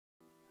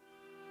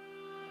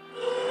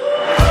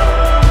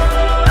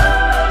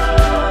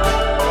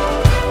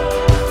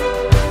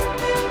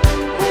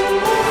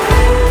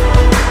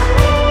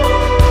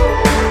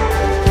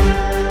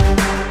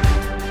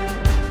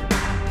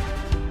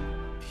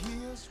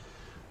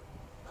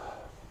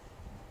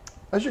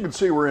As you can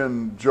see, we're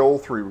in Joel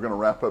 3. We're going to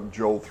wrap up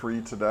Joel 3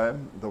 today,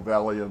 the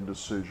Valley of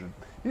Decision.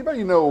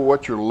 Anybody know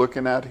what you're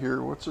looking at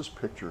here? What's this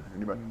picture?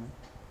 Anybody know?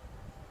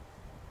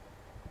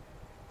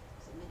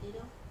 Is it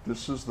Megiddo?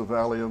 This is the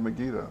Valley of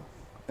Megiddo.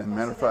 And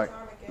matter of fact,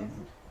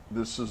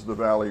 this is the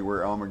valley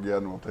where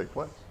Armageddon will take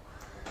place.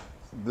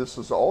 This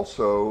is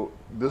also,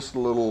 this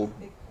little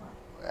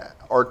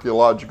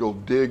archaeological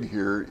dig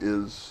here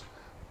is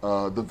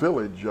the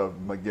village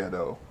of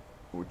Megiddo,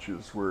 which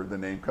is where the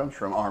name comes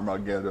from,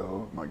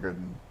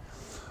 Armageddon.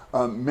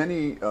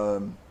 Many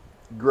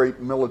great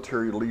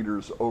military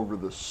leaders over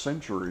the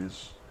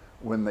centuries,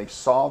 when they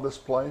saw this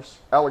place,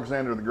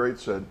 Alexander the Great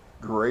said,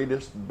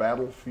 greatest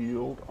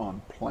battlefield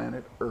on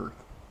planet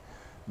Earth,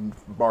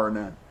 bar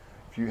none.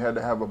 If you had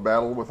to have a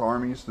battle with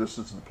armies, this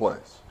is the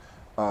place.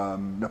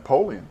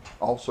 Napoleon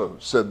also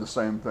said the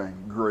same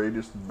thing,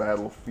 greatest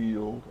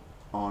battlefield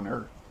on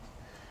Earth.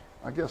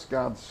 I guess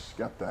God's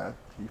got that.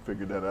 He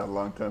figured that out a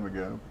long time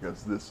ago,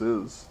 because this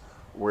is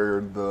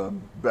where the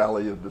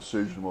Valley of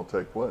Decision will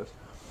take place.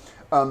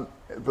 For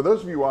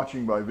those of you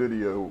watching by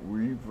video,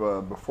 we've,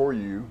 before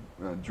you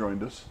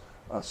joined us,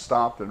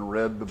 stopped and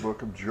read the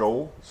book of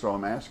Joel. So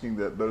I'm asking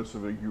that those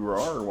of you who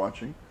are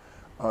watching,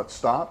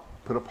 stop,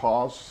 put a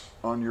pause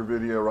on your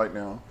video right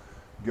now,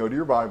 go to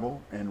your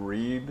Bible and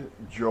read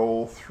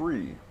Joel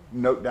 3.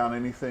 Note down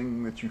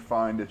anything that you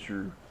find that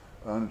you're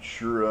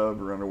unsure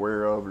of or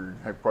unaware of or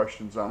have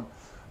questions on,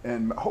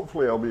 and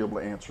hopefully I'll be able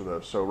to answer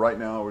those. So right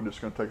now we're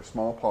just going to take a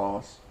small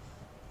pause,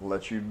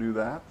 let you do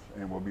that,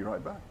 and we'll be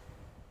right back.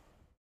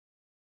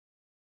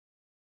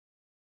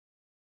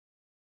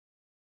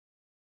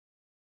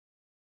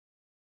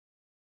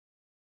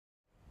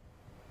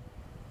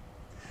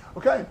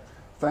 Okay,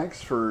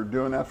 thanks for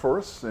doing that for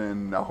us,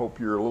 and I hope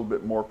you're a little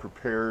bit more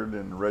prepared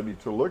and ready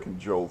to look in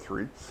Joel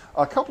 3.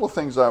 A couple of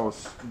things I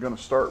was going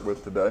to start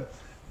with today.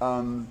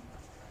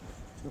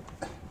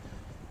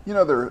 You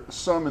know, there are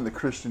some in the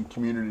Christian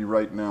community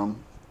right now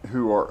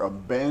who are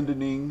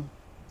abandoning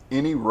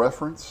any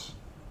reference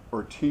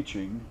or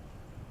teaching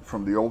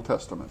from the Old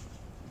Testament.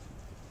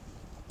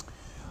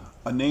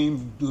 A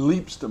name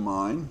leaps to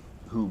mind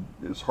who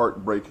is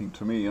heartbreaking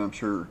to me, and I'm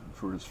sure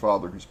for his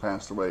father who's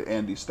passed away,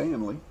 Andy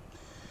Stanley,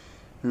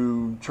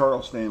 who,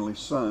 Charles Stanley's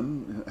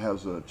son,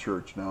 has a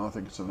church now, I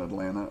think it's in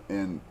Atlanta,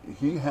 and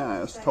he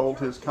has told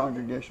his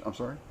congregation, I'm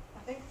sorry? I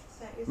think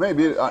it's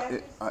Maybe,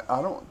 I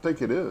don't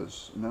think it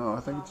is. No, I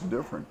think it's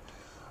different.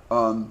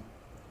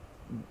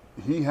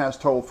 He has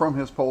told from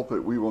his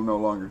pulpit, we will no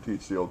longer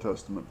teach the Old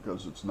Testament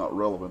because it's not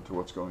relevant to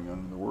what's going on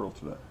in the world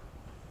today.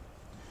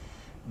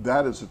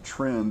 That is a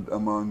trend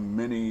among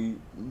many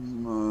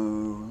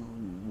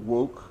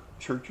woke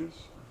churches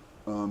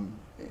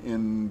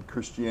in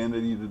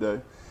Christianity today.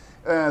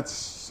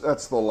 That's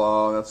the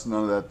law. That's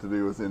none of that to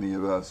do with any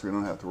of us. We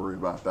don't have to worry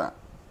about that.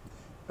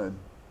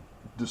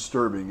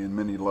 Disturbing in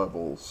many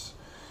levels.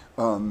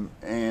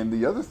 And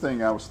the other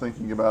thing I was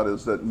thinking about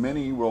is that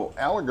many will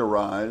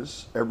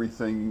allegorize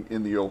everything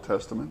in the Old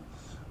Testament,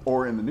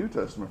 or in the New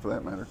Testament for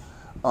that matter,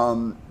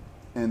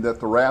 and that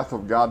the wrath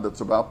of God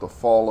that's about to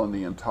fall on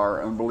the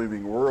entire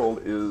unbelieving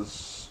world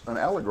is an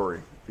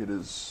allegory. It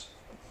is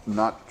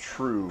not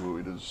true.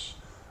 It is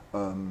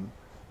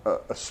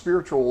a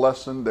spiritual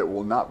lesson that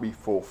will not be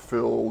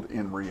fulfilled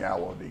in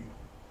reality,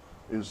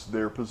 is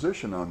their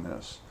position on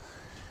this.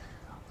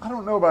 I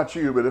don't know about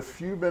you, but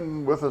if you've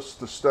been with us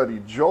to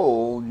study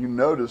Joel, you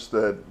notice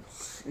that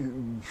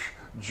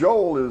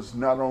Joel is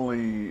not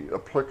only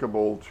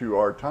applicable to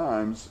our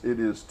times, it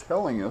is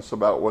telling us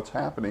about what's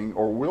happening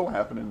or will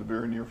happen in the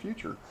very near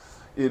future.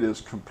 It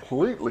is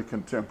completely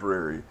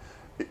contemporary.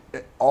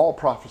 All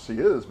prophecy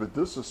is, but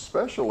this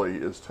especially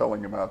is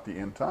telling about the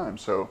end time.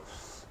 So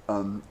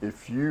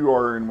if you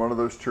are in one of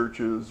those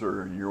churches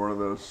or you're one of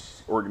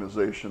those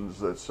organizations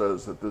that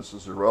says that this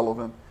is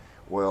irrelevant,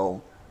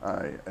 well,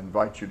 I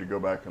invite you to go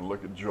back and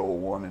look at Joel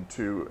 1 and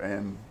 2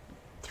 and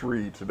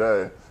 3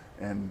 today,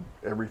 and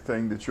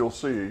everything that you'll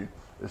see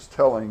is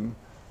telling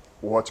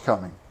what's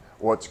coming,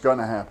 what's going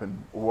to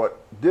happen, what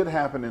did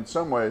happen in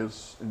some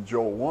ways in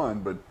Joel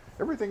 1, but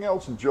everything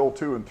else in Joel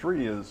 2 and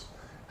 3 is,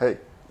 hey,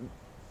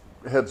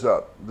 heads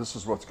up, this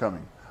is what's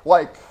coming.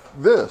 Like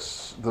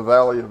this, the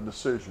Valley of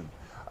Decision.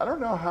 I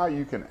don't know how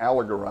you can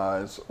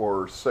allegorize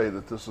or say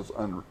that this is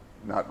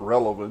not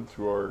relevant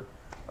to our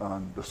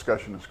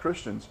discussion as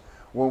Christians,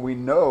 when we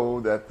know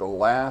that the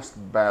last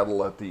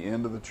battle at the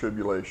end of the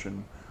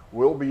tribulation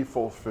will be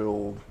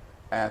fulfilled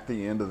at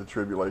the end of the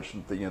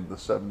tribulation, at the end of the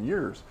 7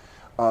 years.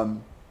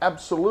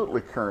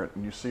 Absolutely current,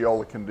 and you see all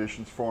the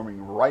conditions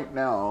forming right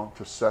now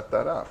to set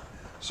that up.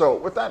 So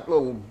with that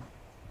little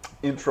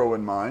intro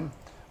in mind,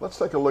 let's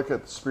take a look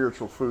at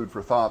spiritual food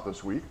for thought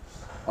this week.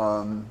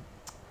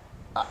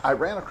 I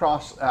ran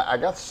across, I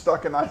got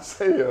stuck in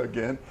Isaiah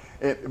again,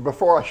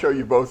 before I show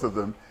you both of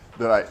them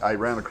that I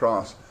ran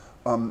across.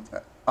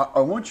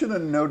 I want you to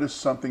notice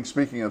something,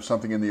 speaking of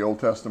something in the Old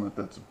Testament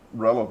that's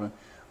relevant,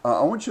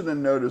 I want you to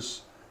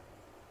notice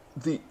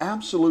the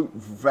absolute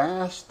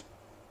vast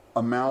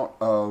amount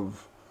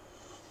of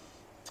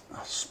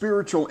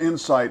spiritual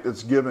insight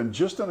that's given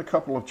just in a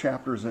couple of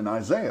chapters in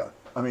Isaiah.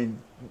 I mean,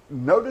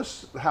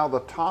 notice how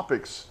the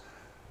topics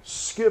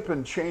skip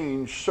and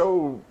change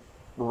so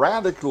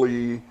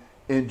radically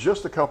in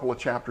just a couple of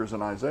chapters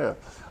in Isaiah.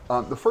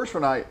 The first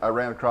one I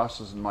ran across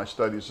in my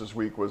studies this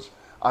week was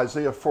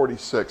Isaiah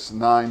 46,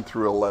 9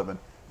 through 11.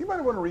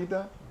 Anybody want to read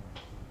that?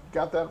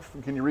 Got that?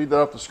 Can you read that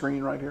off the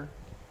screen right here?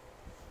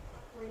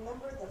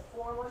 Remember the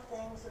former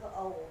things of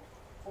old,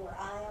 for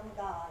I am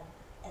God,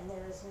 and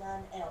there is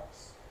none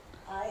else.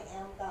 I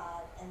am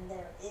God, and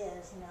there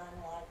is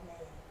none like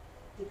me,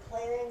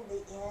 declaring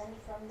the end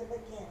from the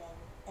beginning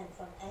and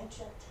from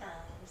ancient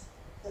times,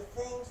 the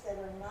things that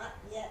are not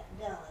yet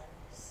done,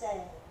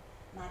 saying,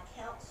 my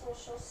counsel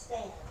shall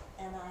stand,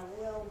 and I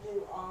will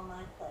do all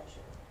my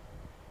pleasure.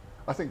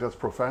 I think that's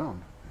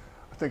profound.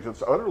 I think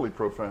that's utterly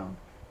profound.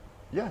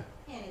 Yeah.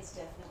 And it's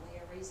definitely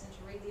a reason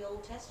to read the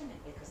Old Testament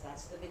because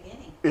that's the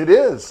beginning. It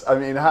is. I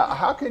mean,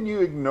 how can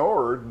you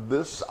ignore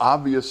this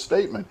obvious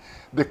statement?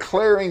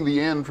 Declaring the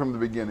end from the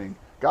beginning.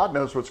 God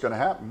knows what's going to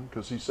happen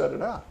because he set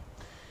it out.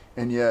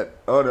 And yet,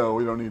 oh no,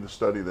 we don't need to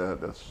study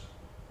that.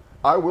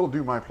 I will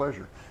do my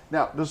pleasure.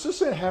 Now, does this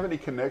have any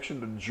connection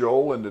to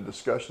Joel and the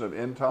discussion of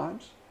end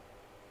times?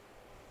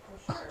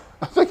 For sure.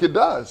 I think it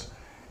does.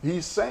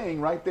 He's saying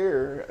right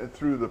there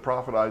through the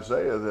prophet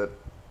Isaiah that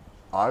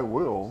I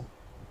will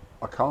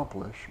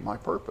accomplish my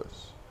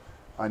purpose.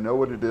 I know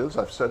what it is.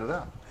 I've set it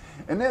out.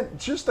 And then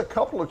just a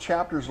couple of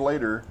chapters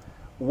later,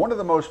 one of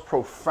the most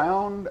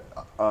profound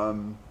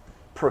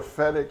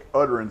prophetic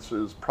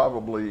utterances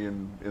probably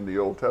in the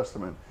Old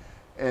Testament.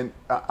 And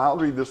I'll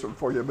read this one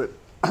for you, but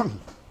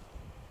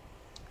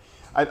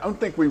I don't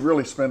think we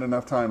really spend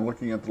enough time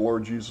looking at the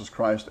Lord Jesus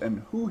Christ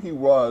and who he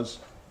was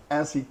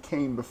as he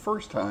came the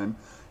first time.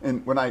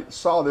 And when I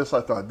saw this,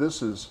 I thought,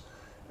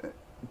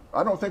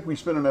 I don't think we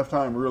spend enough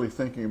time really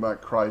thinking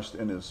about Christ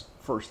in his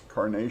first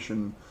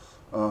incarnation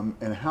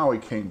and how he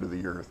came to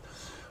the earth.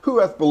 Who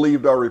hath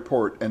believed our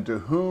report, and to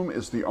whom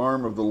is the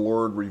arm of the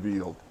Lord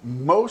revealed?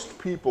 Most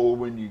people,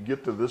 when you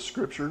get to this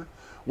scripture,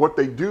 what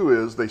they do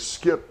is they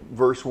skip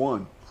verse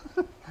 1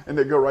 and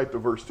they go right to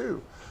verse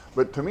 2.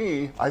 But to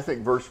me, I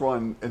think verse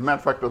 1, as a matter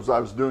of fact, as I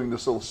was doing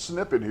this little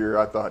snippet here,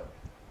 I thought,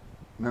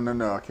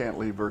 no, I can't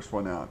leave verse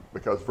 1 out.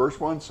 Because verse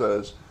 1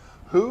 says,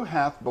 who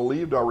hath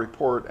believed our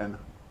report, and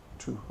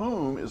to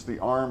whom is the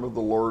arm of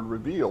the Lord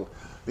revealed?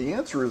 The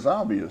answer is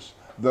obvious.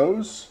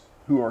 Those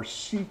who are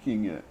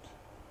seeking it.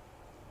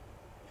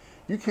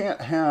 You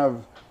can't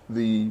have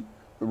the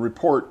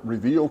report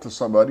revealed to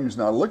somebody who's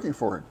not looking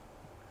for it.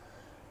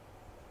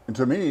 And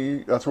to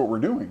me, that's what we're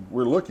doing.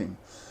 We're looking.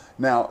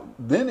 Now,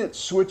 then it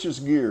switches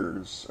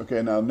gears.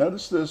 Okay, now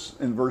notice this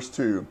in verse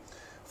 2.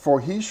 For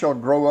he shall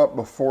grow up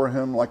before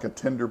him like a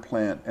tender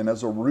plant, and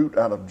as a root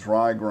out of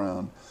dry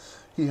ground.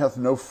 He hath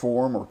no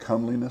form or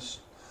comeliness.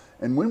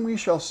 And when we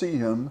shall see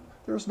him,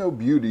 there is no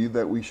beauty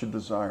that we should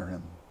desire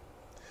him.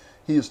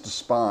 He is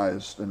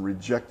despised and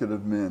rejected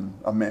of men,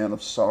 a man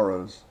of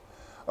sorrows,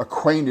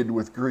 acquainted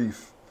with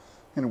grief,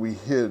 and we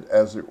hid,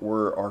 as it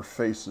were, our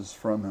faces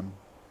from him.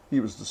 He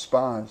was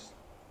despised,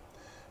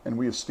 and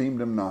we esteemed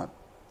him not.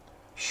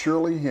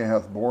 Surely he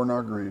hath borne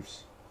our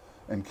griefs,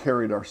 and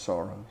carried our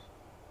sorrows.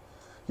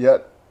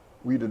 Yet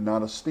we did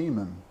not esteem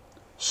him,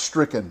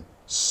 stricken,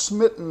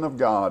 smitten of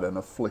God, and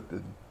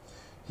afflicted.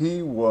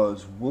 He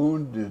was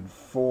wounded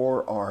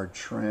for our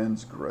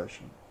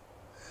transgression.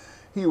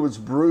 He was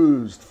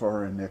bruised for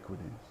our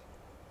iniquities.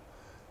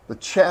 The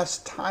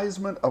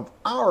chastisement of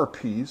our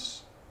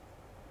peace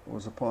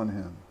was upon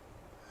him,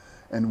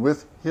 and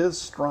with his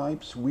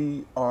stripes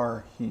we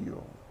are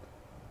healed.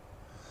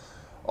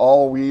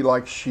 All we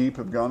like sheep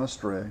have gone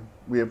astray.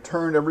 We have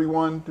turned every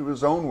one to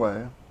his own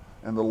way,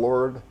 and the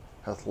Lord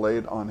hath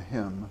laid on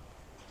him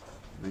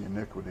the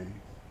iniquity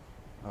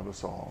of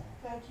us all.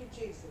 Thank you,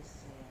 Jesus.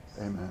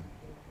 Amen.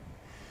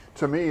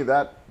 To me,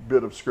 that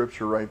bit of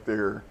scripture right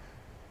there,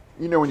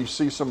 you know, when you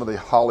see some of the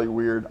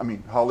Hollywood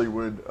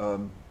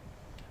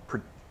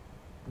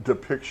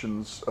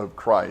depictions of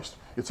Christ,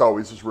 it's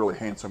always this really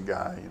handsome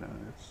guy, you know.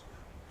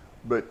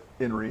 But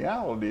in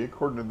reality,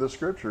 according to this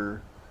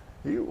scripture,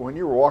 when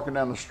you were walking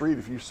down the street,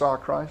 if you saw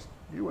Christ,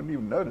 you wouldn't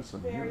even notice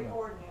him. Very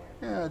ordinary.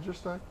 Yeah,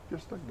 just a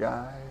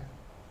guy.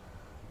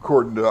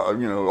 According to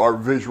our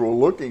visual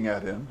looking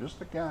at him,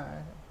 just a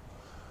guy.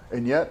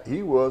 And yet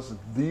he was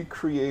the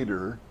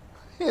creator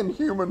in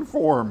human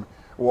form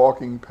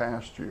walking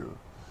past you.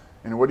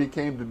 And what he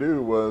came to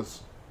do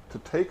was to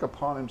take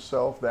upon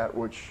himself that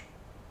which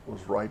was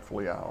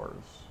rightfully ours.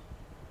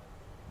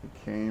 He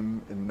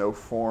came in no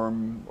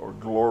form or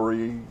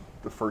glory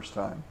the first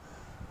time.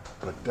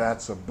 But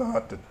that's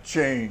about to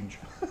change.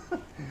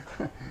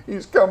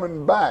 He's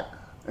coming back,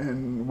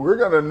 and we're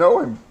going to know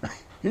him.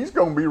 He's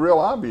going to be real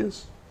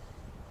obvious.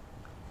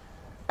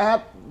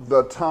 At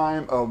the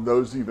time of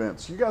those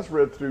events, you guys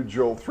read through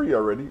Joel 3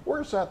 already.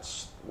 What's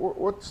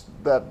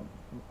that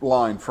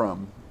line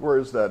from? Where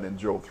is that in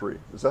Joel 3?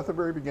 Is that the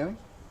very beginning?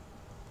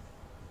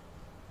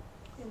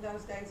 In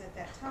those days at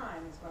that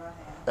time is what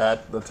I have.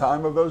 At the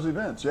time of those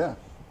events, yeah.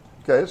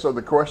 Okay, so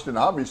the question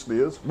obviously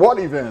is, what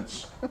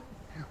events?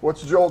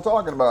 What's Joel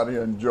talking about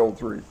here in Joel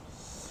 3?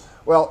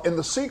 Well, in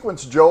the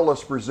sequence Joel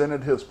has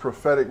presented his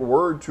prophetic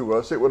word to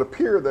us, it would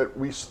appear that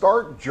we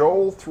start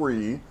Joel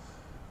 3,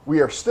 we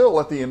are still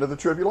at the end of the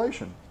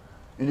tribulation.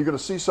 And you're going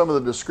to see some of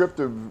the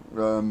descriptive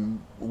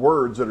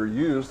words that are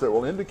used that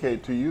will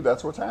indicate to you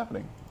that's what's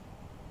happening.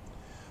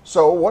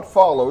 So what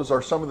follows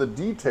are some of the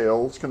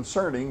details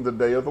concerning the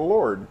day of the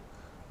Lord.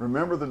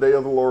 Remember, the day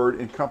of the Lord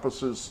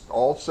encompasses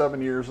all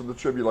 7 years of the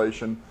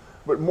tribulation,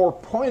 but more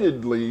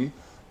pointedly,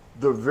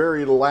 the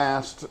very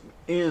last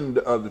end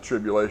of the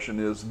tribulation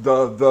is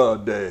the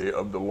day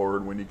of the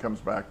Lord when he comes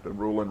back to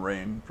rule and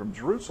reign from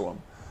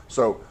Jerusalem.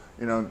 So,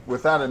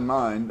 with that in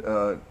mind,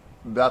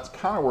 that's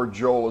kind of where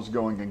Joel is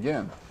going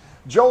again.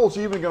 Joel's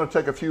even going to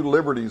take a few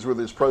liberties with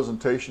his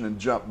presentation and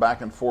jump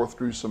back and forth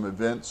through some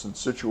events and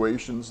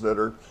situations that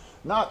are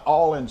not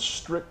all in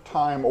strict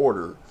time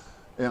order.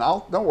 And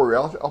don't worry,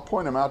 I'll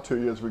point them out to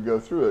you as we go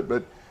through it.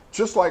 But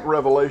just like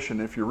Revelation,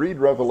 if you read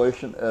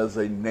Revelation as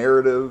a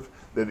narrative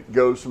that it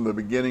goes from the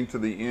beginning to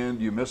the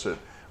end, you miss it.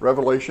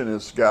 Revelation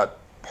has got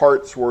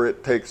parts where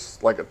it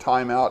takes like a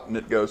timeout and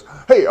it goes,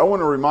 hey, I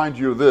want to remind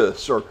you of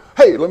this, or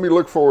hey, let me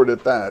look forward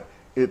at that.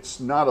 It's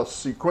not a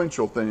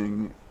sequential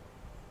thing,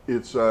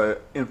 it's an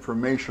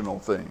informational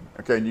thing.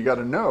 Okay, and you got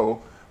to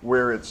know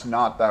where it's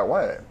not that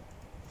way.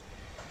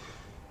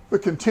 The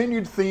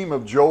continued theme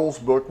of Joel's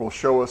book will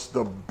show us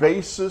the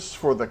basis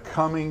for the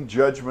coming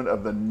judgment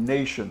of the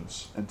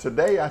nations. And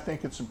today I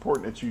think it's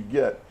important that you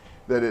get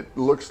that it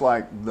looks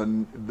like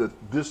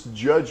this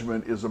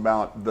judgment is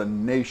about the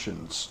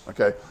nations.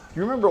 Okay,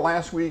 you remember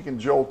last week in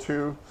Joel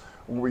 2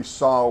 we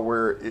saw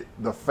where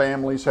the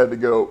families had to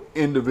go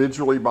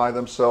individually by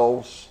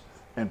themselves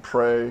and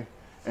pray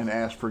and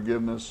ask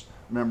forgiveness.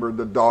 Remember,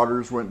 the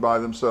daughters went by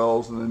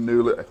themselves and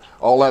then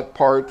all that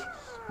part.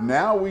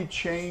 Now we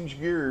change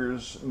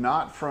gears,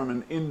 not from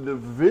an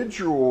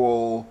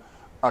individual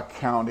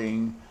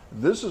accounting.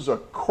 This is a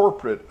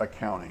corporate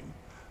accounting.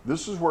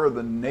 This is where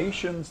the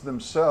nations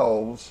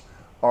themselves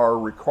are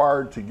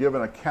required to give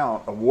an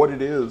account of what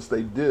it is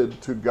they did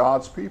to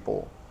God's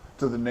people,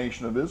 to the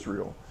nation of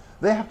Israel.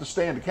 They have to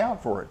stand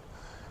account for it.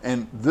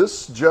 And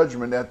this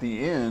judgment at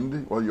the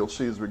end, well, you'll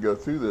see as we go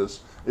through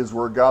this, is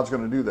where God's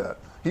going to do that.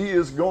 He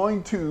is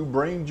going to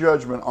bring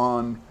judgment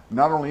on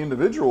not only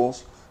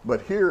individuals,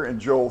 but here in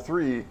Joel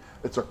 3,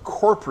 it's a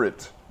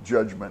corporate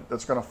judgment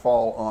that's going to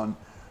fall on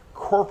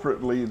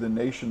corporately the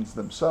nations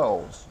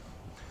themselves.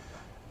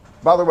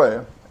 By the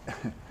way,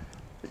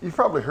 you've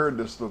probably heard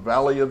this, the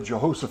Valley of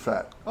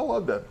Jehoshaphat. I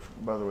love that,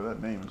 by the way,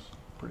 that name is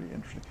pretty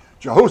interesting.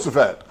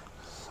 Jehoshaphat.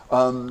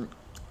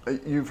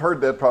 You've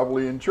heard that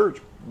probably in church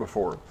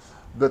before,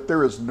 that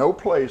there is no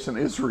place in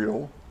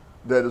Israel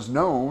that is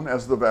known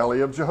as the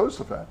Valley of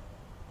Jehoshaphat.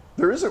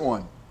 There isn't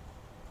one.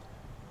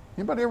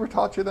 Anybody ever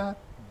taught you that?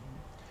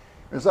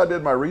 As I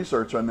did my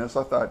research on this,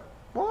 I thought,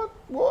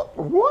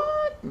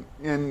 what?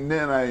 And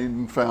then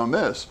I found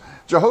this.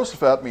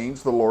 Jehoshaphat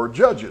means the Lord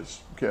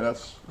judges. Okay,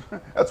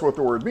 that's what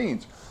the word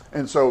means.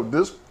 And so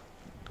this,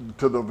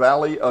 to the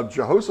Valley of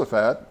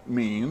Jehoshaphat,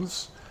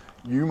 means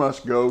you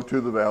must go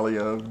to the Valley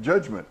of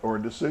Judgment or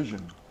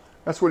Decision.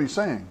 That's what he's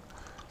saying.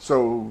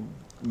 So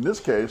in this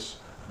case,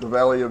 the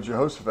Valley of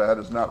Jehoshaphat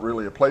is not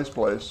really a place,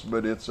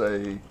 but it's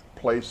a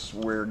place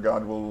where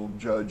God will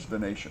judge the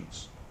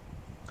nations.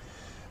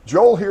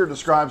 Joel here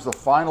describes the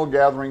final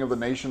gathering of the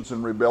nations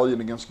in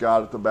rebellion against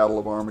God at the Battle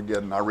of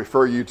Armageddon. I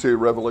refer you to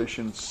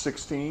Revelation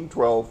 16,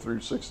 12 through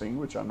 16,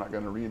 which I'm not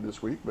going to read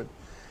this week, but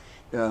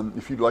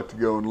if you'd like to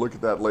go and look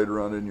at that later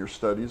on in your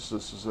studies,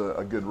 this is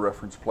a good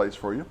reference place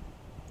for you.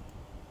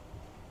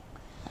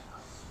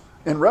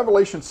 In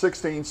Revelation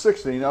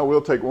 16:16, I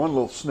will take one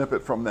little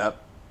snippet from that.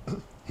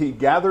 He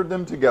gathered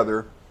them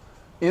together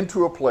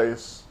into a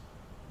place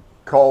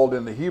called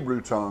in the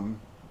Hebrew tongue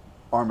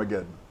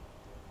Armageddon.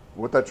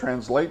 What that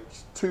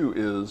translates to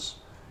is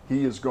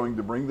he is going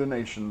to bring the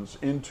nations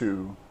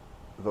into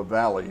the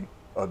Valley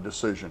of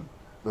Decision,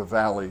 the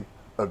Valley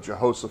of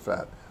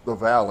Jehoshaphat, the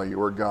valley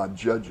where God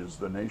judges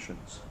the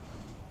nations.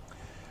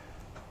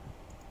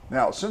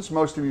 Now, since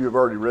most of you have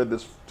already read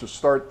this to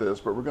start this,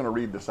 but we're going to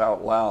read this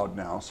out loud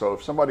now. So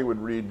if somebody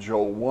would read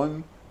Joel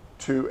 1,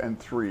 2, and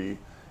 3,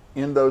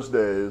 in those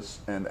days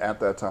and at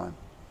that time.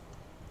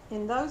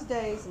 In those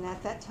days and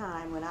at that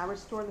time, when I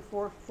restore the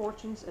four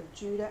fortunes of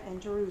Judah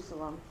and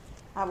Jerusalem,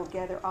 I will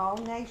gather all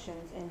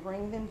nations and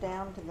bring them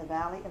down to the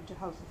valley of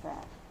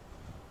Jehoshaphat.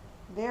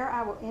 There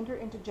I will enter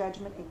into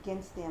judgment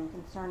against them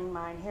concerning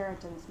my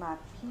inheritance, my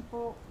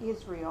people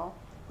Israel,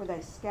 for they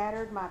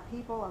scattered my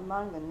people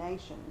among the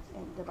nations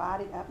and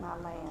divided up my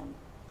land.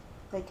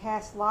 They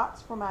cast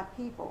lots for my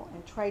people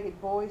and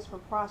traded boys for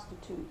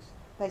prostitutes.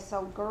 They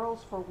sold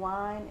girls for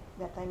wine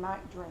that they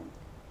might drink.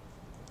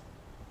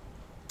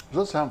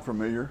 Does that sound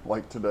familiar,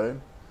 like today?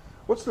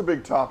 What's the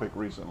big topic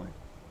recently?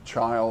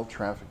 Child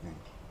trafficking.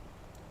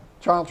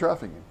 Child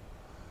trafficking.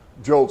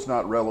 Joel's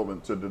not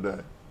relevant to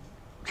today.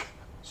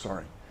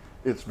 Sorry.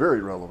 It's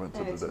very relevant to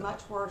And today. it's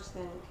much worse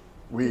than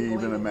We people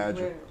even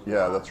imagine. Yeah,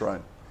 realize. that's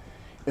right.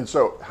 And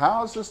so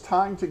how is this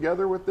tying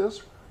together with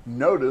this?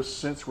 Notice,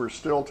 since we're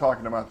still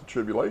talking about the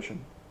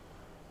tribulation,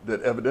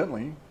 that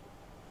evidently,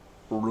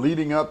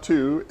 leading up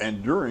to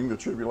and during the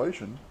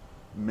tribulation,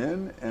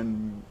 men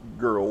and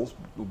girls,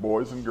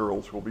 boys and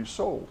girls, will be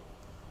sold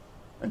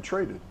and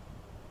traded,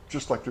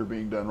 just like they're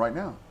being done right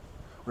now.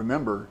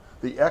 Remember,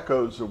 the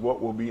echoes of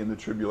what will be in the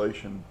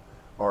tribulation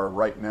are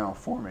right now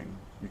forming.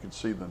 You can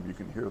see them, you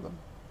can hear them.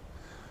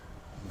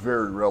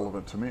 Very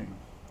relevant to me.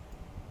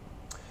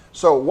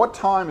 So what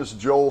time is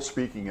Joel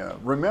speaking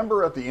of?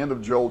 Remember at the end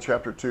of Joel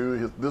chapter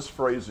 2, this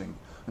phrasing,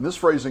 and this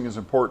phrasing is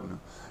important.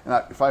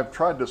 And if I've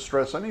tried to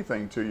stress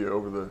anything to you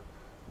over the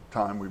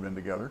time we've been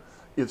together,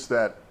 it's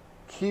that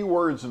key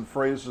words and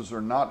phrases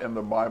are not in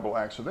the Bible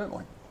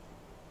accidentally.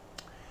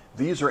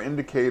 These are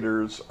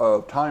indicators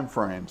of time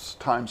frames,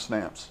 time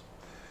stamps.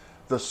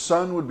 The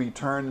sun would be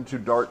turned into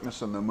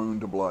darkness and the moon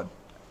to blood.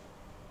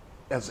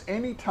 As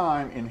any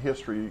time in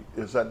history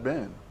has that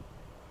been?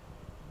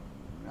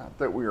 Not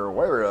that we are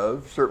aware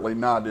of, certainly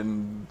not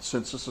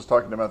since this is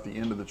talking about the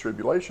end of the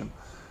tribulation.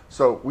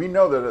 So we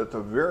know that at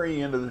the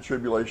very end of the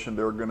tribulation,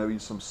 there are going to be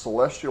some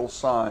celestial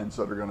signs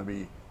that are going to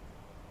be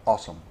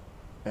awesome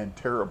and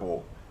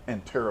terrible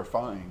and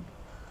terrifying.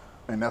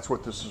 And that's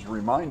what this is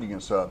reminding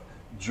us of.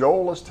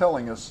 Joel is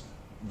telling us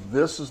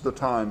this is the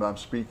time I'm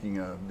speaking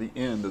of, the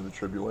end of the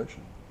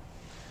tribulation.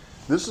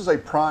 This is a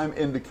prime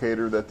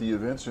indicator that the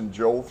events in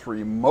Joel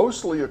 3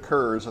 mostly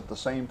occurs at the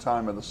same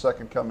time of the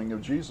second coming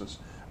of Jesus,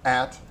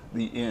 at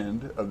the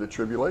end of the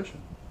tribulation.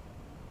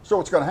 So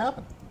what's going to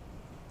happen?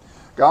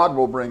 God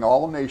will bring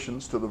all the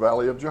nations to the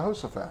valley of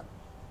Jehoshaphat.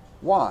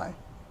 Why?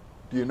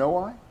 Do you know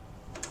why?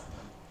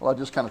 Well, I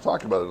just kind of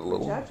talked about it a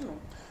little.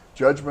 Judgment.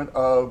 Judgment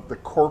of the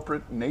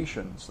corporate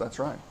nations. That's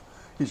right.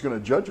 He's going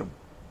to judge them.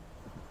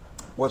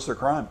 What's their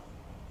crime?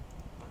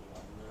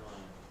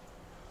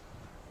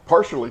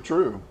 Partially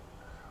true.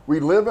 We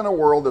live in a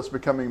world that's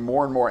becoming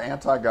more and more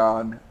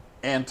anti-God,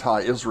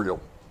 anti-Israel,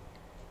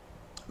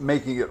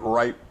 making it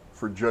ripe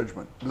for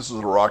judgment. This is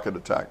a rocket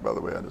attack, by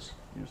the way. I just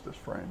used this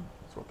frame.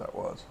 That's what that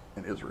was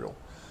in Israel.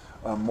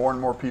 More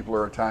and more people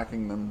are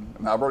attacking them.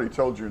 And I've already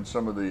told you in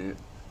some of the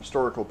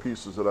historical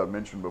pieces that I've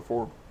mentioned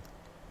before.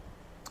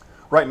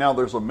 Right now,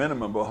 there's a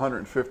minimum of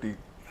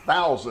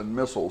 150,000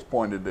 missiles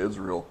pointed to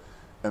Israel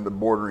and the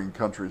bordering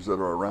countries that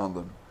are around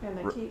them. And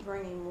they keep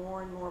bringing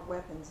more and more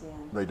weapons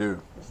in. They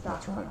do. To stop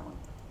That's right. them.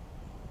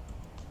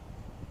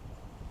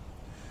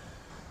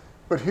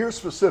 But here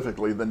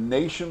specifically, the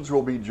nations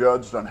will be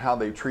judged on how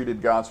they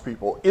treated God's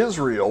people.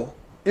 Israel,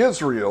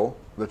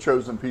 the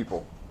chosen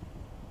people.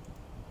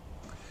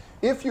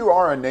 If you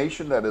are a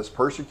nation that is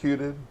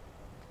persecuted,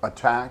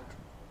 attacked,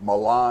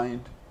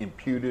 maligned,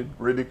 imputed,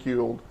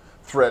 ridiculed,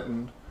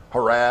 threatened,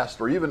 harassed,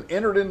 or even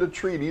entered into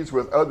treaties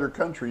with other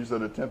countries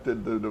that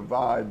attempted to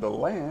divide the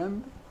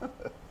land,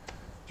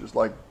 just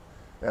like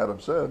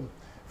Adam said,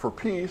 for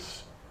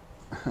peace,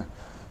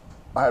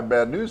 I have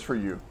bad news for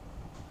you.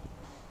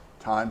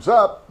 Time's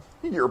up.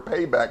 Your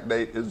payback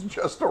date has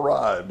just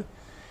arrived.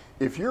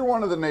 If you're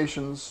one of the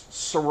nations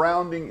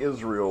surrounding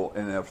Israel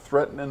and have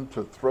threatened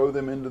to throw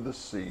them into the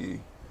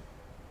sea,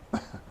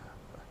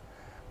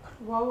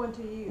 Woe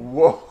unto you.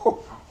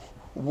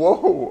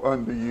 Woe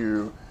unto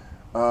you.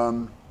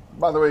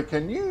 By the way,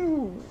 can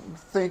you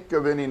think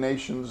of any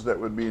nations that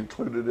would be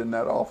included in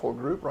that awful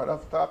group right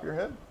off the top of your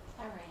head?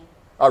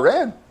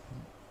 Iran.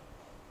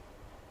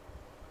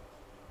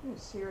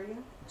 Syria.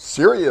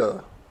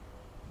 Syria.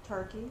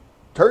 Turkey.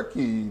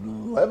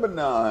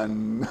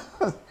 Lebanon.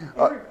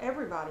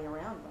 Everybody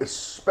around them.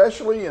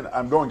 Especially, and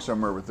I'm going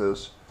somewhere with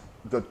this,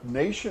 the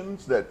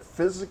nations that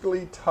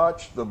physically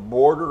touch the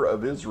border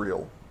of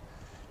Israel.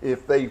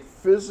 If they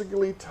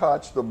physically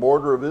touch the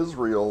border of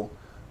Israel,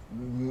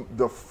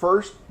 the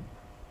first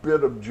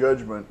bit of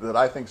judgment that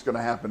I think is going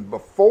to happen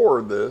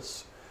before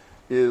this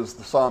is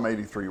the Psalm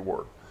 83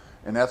 war.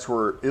 And that's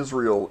where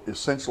Israel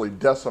essentially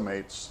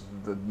decimates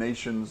the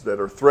nations that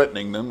are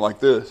threatening them like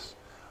this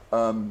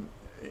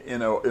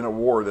in a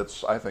war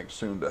that's, I think,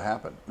 soon to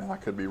happen. And I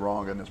could be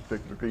wrong in this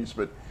particular piece,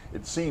 but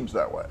it seems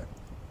that way.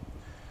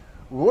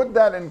 Would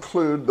that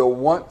include the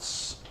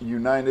once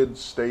United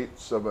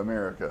States of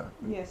America?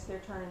 Yes, they're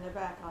turning their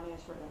back on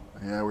Israel.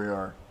 Yeah, we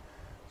are.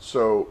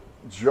 So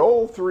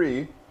Joel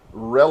 3,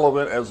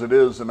 relevant as it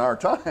is in our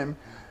time,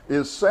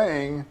 is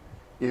saying,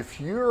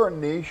 if you're a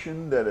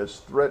nation that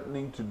is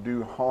threatening to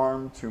do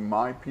harm to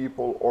my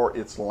people or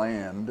its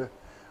land,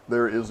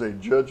 there is a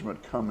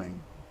judgment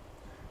coming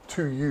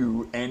to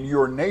you and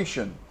your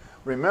nation.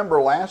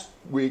 Remember last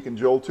week in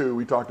Joel 2,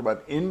 we talked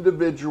about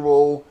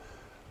individual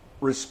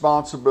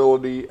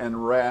responsibility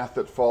and wrath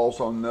that falls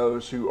on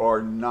those who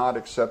are not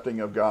accepting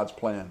of God's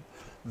plan.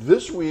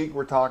 This week,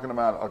 we're talking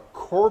about a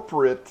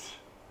corporate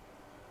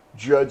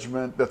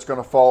judgment that's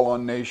going to fall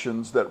on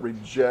nations that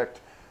reject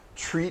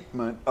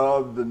treatment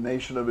of the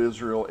nation of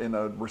Israel in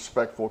a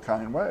respectful,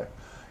 kind way.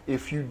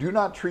 If you do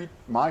not treat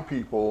my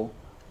people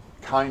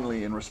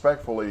kindly and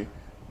respectfully,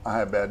 I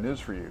have bad news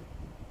for you.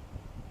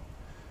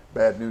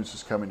 Bad news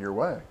is coming your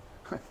way.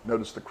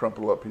 Notice the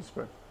crumpled up piece of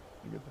paper.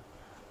 You get that?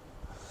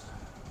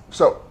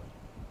 So,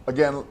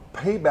 again,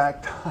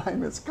 payback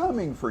time is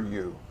coming for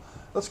you.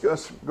 Let's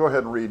go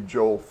ahead and read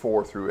Joel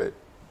 4 through 8.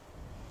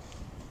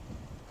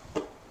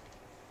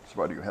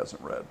 somebody who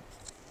hasn't read.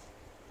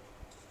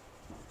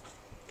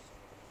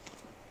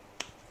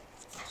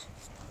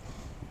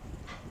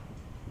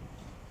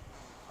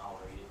 I'll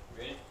read it.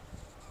 Ready?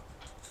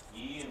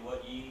 Ye and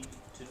what ye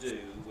to do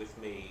with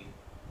me,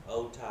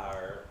 O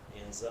Tyre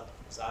and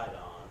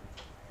Zidon,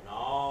 and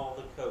all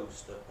the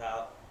coast of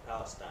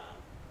Palestine,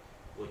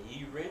 will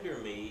ye render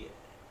me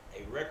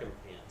a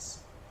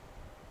recompense?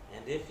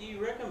 And if ye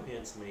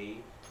recompense me,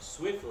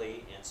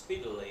 swiftly and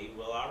speedily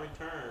will I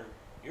return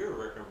your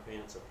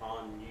recompense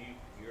upon you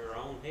your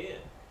own head.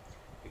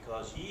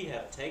 Because ye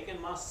have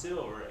taken my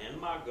silver and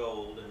my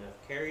gold, and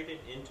have carried it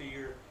into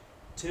your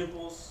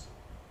temples,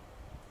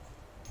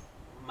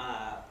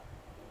 my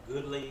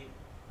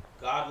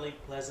godly,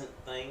 pleasant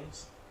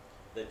things.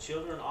 The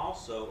children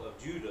also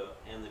of Judah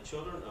and the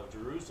children of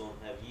Jerusalem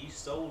have ye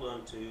sold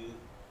unto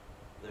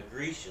the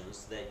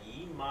Grecians, that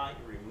ye might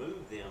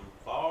remove them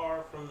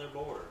far from their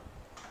border.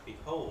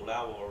 Behold,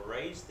 I will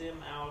raise them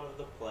out of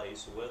the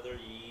place whither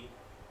ye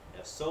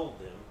have sold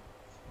them,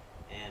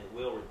 and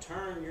will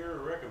return your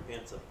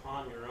recompense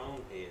upon your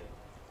own head.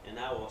 And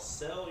I will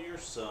sell your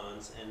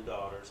sons and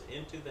daughters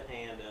into the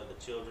hand of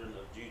the children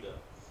of Judah,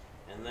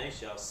 and they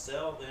shall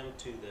sell them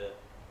to the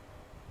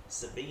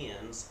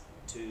Sabaeans,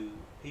 to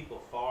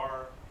people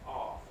far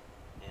off,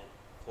 and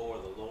for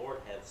the Lord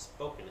hath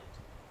spoken it.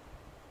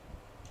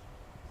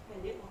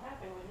 And it will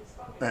happen when he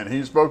spoke it. And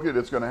he spoke it,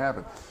 it's going to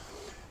happen.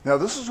 Now,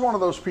 this is one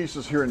of those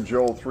pieces here in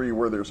Joel 3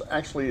 where there's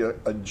actually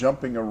a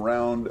jumping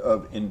around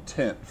of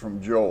intent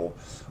from Joel.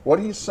 What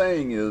he's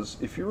saying is,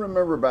 if you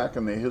remember back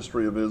in the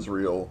history of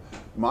Israel,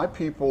 my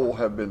people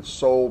have been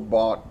sold,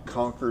 bought,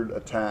 conquered,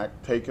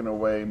 attacked, taken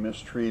away,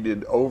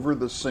 mistreated over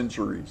the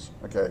centuries,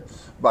 okay,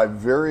 by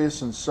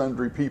various and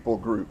sundry people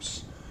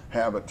groups.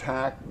 Have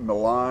attacked,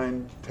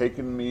 maligned,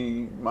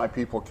 taken my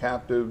people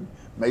captive,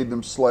 made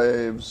them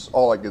slaves,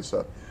 all that good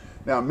stuff.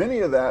 Now, many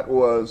of that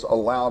was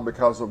allowed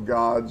because of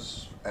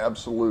God's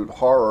absolute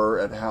horror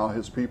at how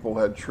his people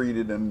had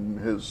treated in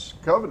his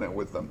covenant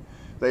with them.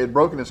 They had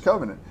broken his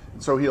covenant.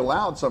 And so he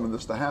allowed some of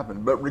this to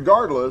happen. But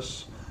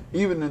regardless,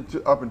 even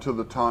up until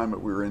the time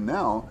that we're in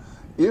now,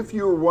 if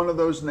you're one of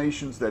those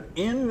nations that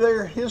in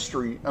their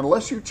history,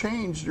 unless you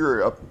changed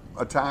your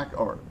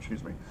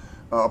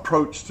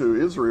approach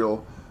to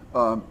Israel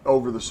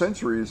over the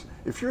centuries,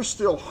 if you're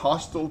still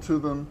hostile to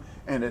them,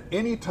 and at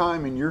any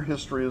time in your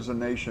history as a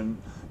nation,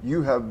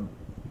 you have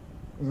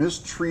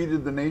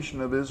mistreated the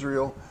nation of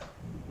Israel,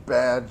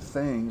 bad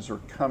things are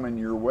coming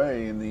your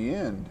way in the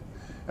end.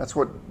 That's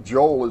what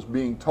Joel is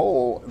being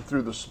told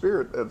through the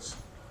Spirit that's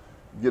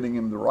getting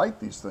him to write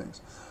these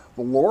things.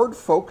 The Lord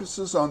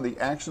focuses on the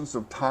actions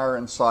of Tyre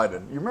and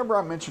Sidon. You remember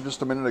I mentioned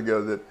just a minute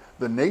ago that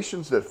the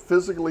nations that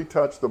physically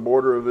touch the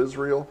border of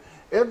Israel,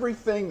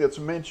 everything that's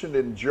mentioned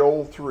in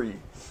Joel 3,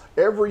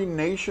 every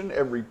nation,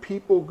 every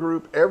people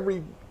group,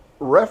 every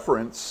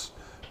reference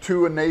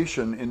to a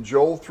nation in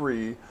Joel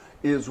 3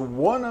 is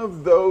one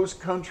of those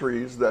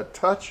countries that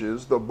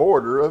touches the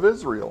border of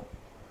Israel.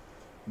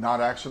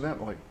 Not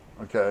accidentally,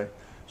 okay?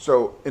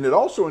 So, and it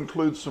also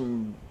includes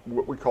some,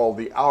 what we call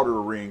the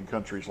outer ring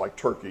countries like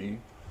Turkey,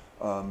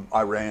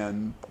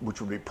 Iran,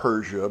 which would be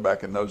Persia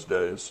back in those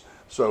days.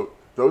 So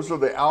those are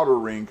the outer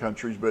ring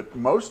countries, but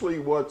mostly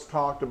what's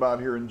talked about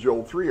here in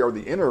Joel 3 are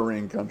the inner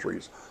ring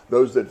countries,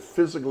 those that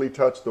physically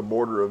touch the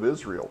border of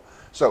Israel.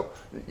 So,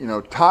 you know,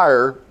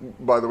 Tyre,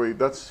 by the way,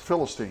 that's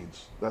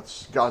Philistines.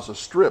 That's Gaza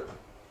Strip.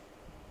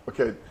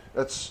 Okay,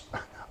 that's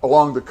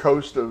along the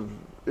coast of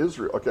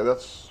Israel. Okay,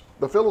 that's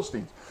the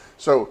Philistines.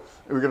 So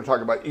we're going to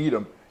talk about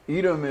Edom.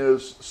 Edom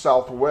is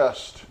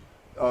southwest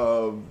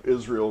of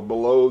Israel,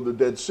 below the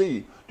Dead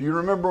Sea. Do you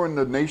remember when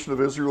the nation of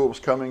Israel was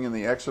coming in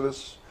the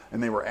Exodus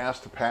and they were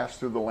asked to pass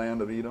through the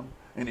land of Edom?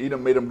 And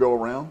Edom made them go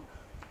around?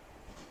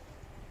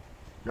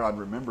 God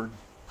remembered.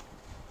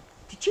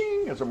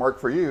 Cha-ching, as a mark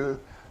for you.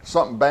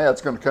 Something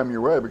bad's going to come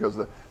your way because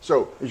of the,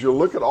 so as you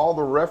look at all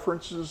the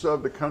references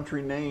of the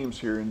country names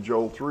here in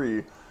Joel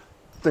 3,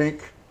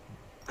 think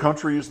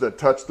countries that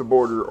touch the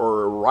border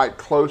or are right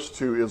close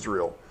to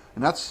Israel.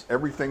 And that's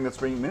everything that's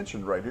being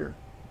mentioned right here.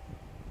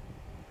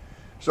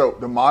 So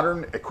the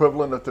modern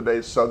equivalent of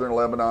today's southern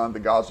Lebanon, the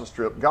Gaza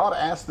Strip, God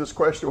asked this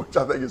question, which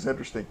I think is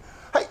interesting.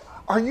 Hey,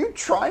 are you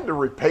trying to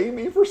repay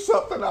me for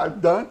something I've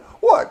done?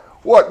 What?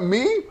 What,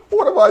 me?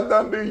 What have I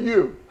done to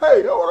you?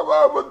 Hey, what have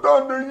I ever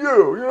done to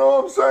you? You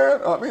know what I'm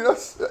saying? I mean,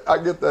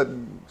 I get that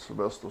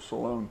Sylvester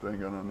Stallone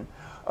thing on me.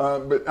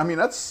 But I mean,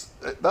 that's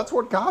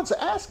what God's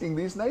asking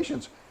these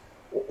nations.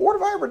 What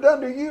have I ever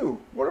done to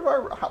you?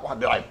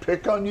 Did I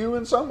pick on you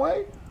in some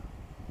way?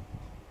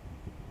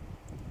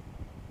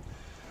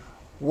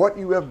 What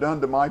you have done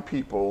to my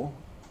people,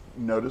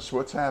 notice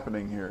what's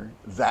happening here,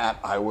 that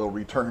I will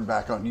return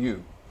back on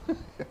you.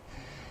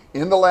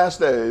 In the last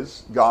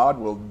days, God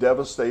will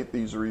devastate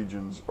these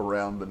regions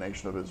around the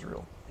nation of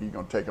Israel. He's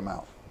going to take them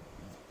out.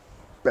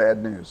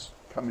 Bad news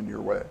coming your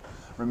way.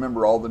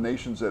 Remember all the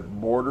nations that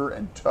border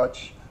and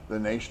touch the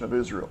nation of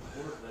Israel. I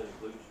wonder if that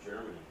includes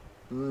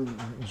Germany.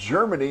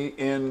 Germany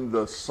in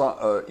the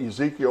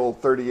Ezekiel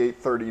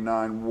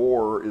 38-39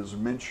 war is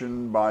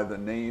mentioned by the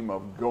name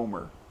of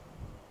Gomer.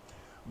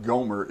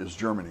 Gomer is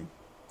Germany.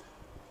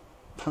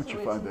 Don't you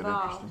find that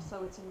interesting?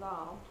 So it's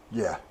involved.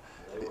 Yeah.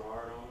 They were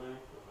hard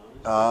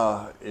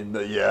on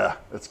there. Yeah,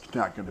 it's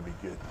not going to be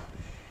good.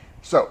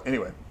 So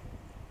anyway,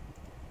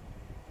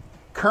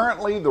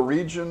 currently the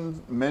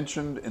regions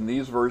mentioned in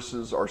these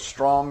verses are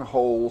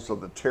strongholds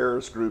of the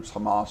terrorist groups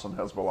Hamas and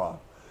Hezbollah.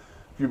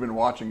 If you've been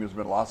watching, there's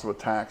been lots of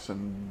attacks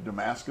in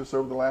Damascus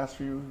over the last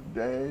few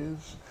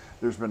days.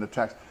 There's been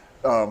attacks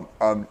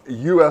on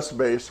U.S.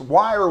 base.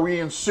 Why are we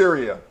in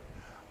Syria?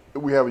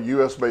 We have a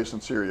U.S. base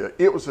in Syria.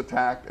 It was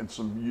attacked and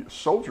some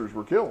soldiers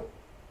were killed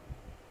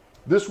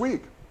this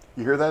week.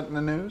 You hear that in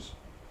the news?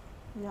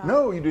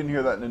 No, you didn't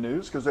hear that in the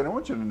news because they don't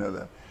want you to know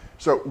that.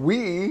 So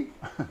we,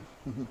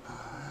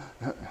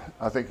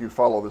 I think you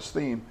follow this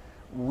theme,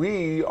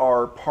 we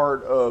are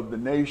part of the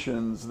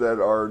nations that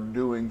are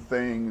doing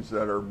things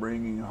that are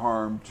bringing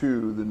harm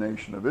to the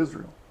nation of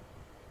Israel.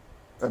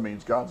 That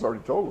means God's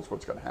already told us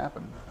what's going to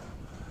happen.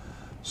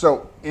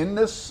 So in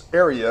this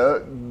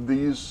area,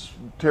 these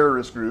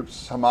terrorist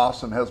groups,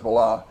 Hamas and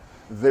Hezbollah,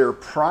 their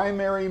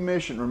primary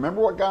mission,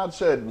 remember what God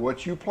said,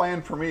 what you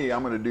plan for me,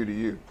 I'm going to do to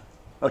you.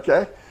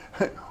 Okay?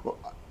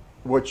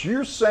 What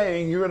you're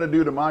saying you're going to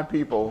do to my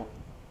people,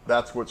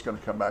 that's what's going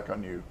to come back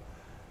on you.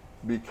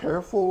 Be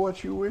careful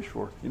what you wish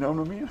for. You know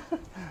what I mean?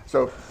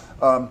 So,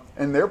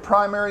 and their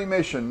primary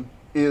mission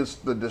is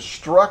the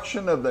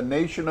destruction of the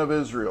nation of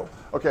Israel.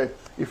 Okay,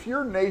 if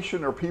your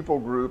nation or people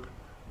group,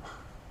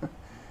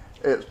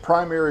 its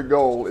primary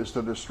goal is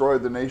to destroy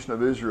the nation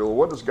of Israel,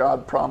 what does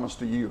God promise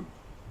to you?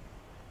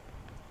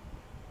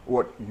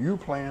 What you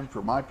plan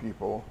for my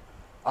people,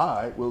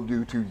 I will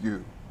do to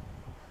you.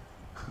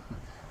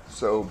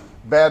 So,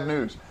 bad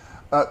news.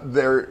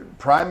 Their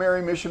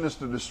primary mission is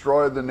to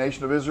destroy the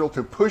nation of Israel,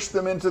 to push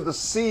them into the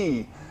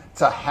sea,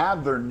 to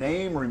have their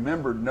name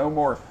remembered no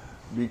more.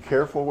 Be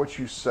careful what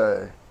you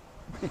say.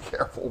 Be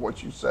careful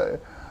what you say.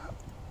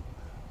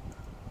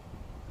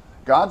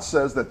 God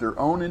says that their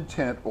own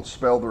intent will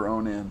spell their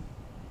own end.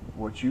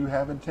 What you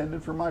have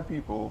intended for my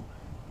people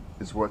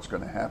is what's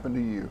going to happen to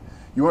you.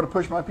 You want to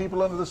push my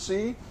people into the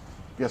sea?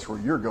 Guess where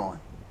you're going?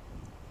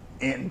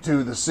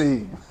 Into the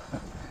sea.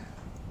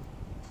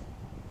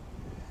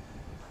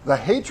 The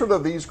hatred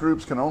of these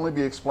groups can only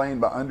be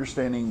explained by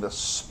understanding the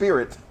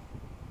spirit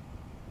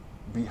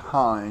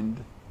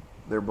behind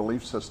their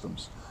belief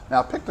systems. Now,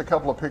 I picked a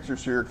couple of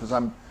pictures here because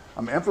I'm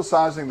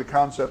emphasizing the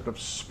concept of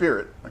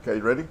spirit. Okay,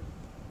 you ready?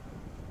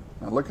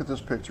 Now look at this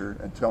picture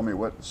and tell me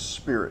what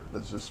spirit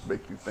does this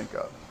make you think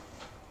of.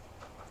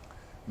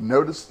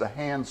 Notice the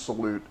hand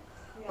salute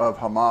of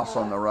Hamas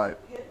on the right.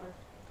 Hitler.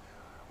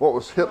 What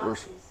was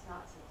Hitler's?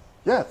 Nazis.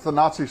 Yeah, it's the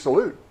Nazi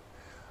salute.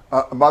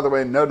 By the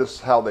way, notice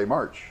how they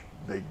march.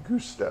 They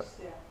goose step.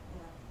 Yeah.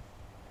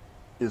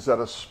 Is that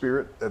a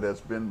spirit that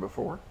has been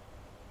before?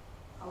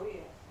 Oh, yeah.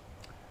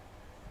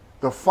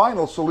 The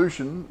final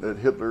solution that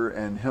Hitler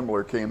and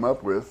Himmler came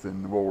up with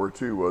in World War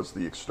II was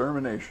the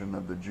extermination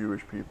of the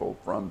Jewish people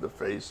from the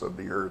face of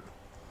the earth.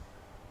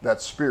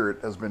 That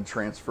spirit has been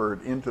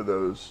transferred into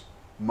those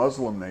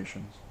Muslim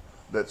nations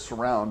that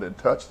surround and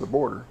touch the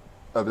border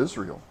of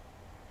Israel.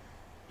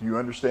 Do you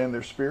understand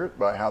their spirit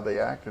by how they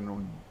act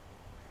and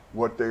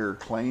what their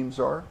claims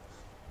are?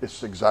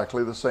 It's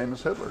exactly the same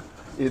as Hitler.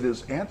 It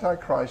is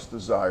Antichrist's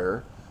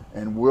desire,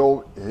 and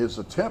his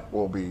attempt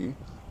will be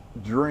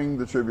during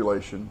the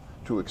tribulation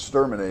to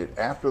exterminate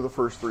after the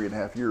first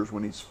 3.5 years.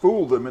 When he's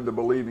fooled them into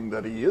believing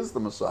that he is the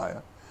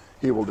Messiah,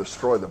 he will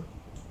destroy them.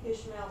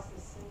 Ishmael's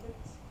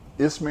descendants.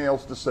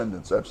 Ishmael's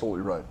descendants,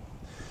 absolutely right.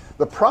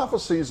 The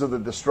prophecies of the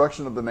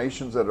destruction of the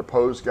nations that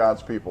oppose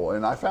God's people,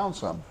 and I found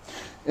some.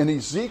 In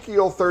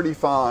Ezekiel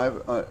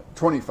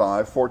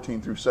 25,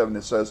 14 through 7,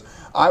 it says,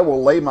 I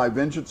will lay my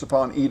vengeance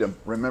upon Edom.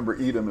 Remember,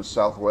 Edom is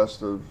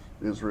southwest of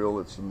Israel.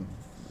 It's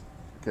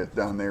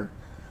down there,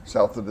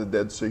 south of the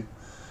Dead Sea.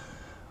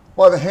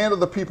 By the hand of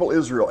the people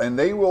Israel, and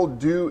they will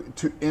do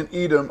in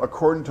Edom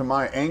according to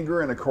my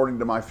anger and according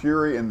to my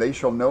fury, and they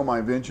shall know my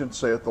vengeance,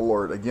 saith the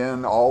Lord.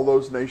 Again, all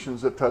those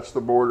nations that touch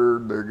the border,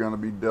 they're going to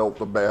be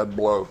dealt a bad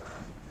blow.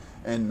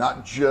 And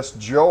not just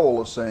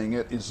Joel is saying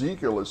it,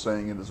 Ezekiel is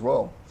saying it as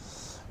well.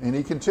 And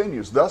he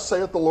continues, thus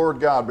saith the Lord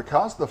God,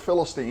 because the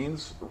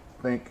Philistines,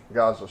 think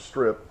Gaza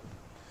Strip,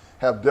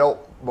 have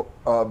dealt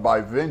by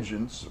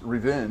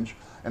revenge,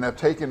 and have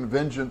taken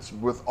vengeance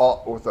with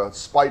a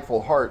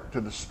spiteful heart to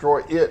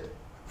destroy it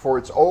for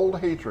its old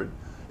hatred.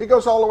 It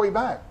goes all the way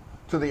back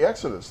to the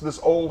Exodus, this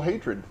old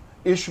hatred.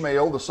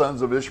 Ishmael, the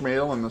sons of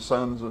Ishmael and the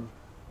sons of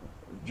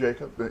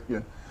Jacob.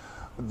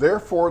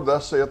 Therefore,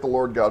 thus saith the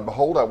Lord God,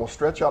 behold, I will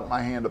stretch out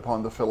my hand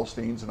upon the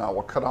Philistines, and I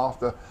will cut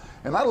off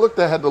and I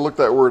had to look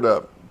that word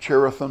up,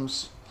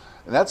 cherethims.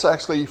 And that's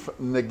actually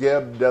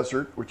Negev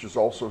Desert, which is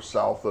also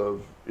south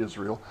of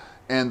Israel.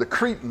 And the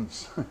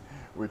Cretans,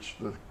 which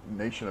the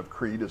nation of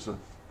Crete is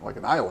like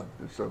an island.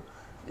 And so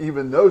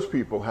even those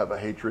people have a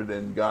hatred,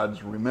 and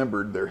God's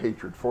remembered their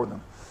hatred for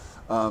them.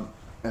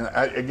 And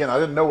I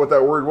didn't know what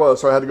that word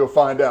was, so I had to go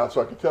find out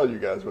so I could tell you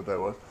guys what that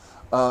was.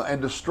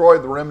 And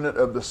destroyed the remnant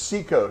of the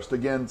seacoast.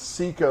 Again,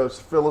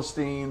 seacoast,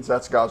 Philistines,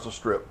 that's Gaza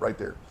Strip right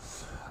there.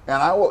 And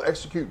I will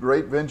execute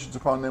great vengeance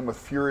upon them with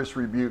furious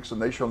rebukes,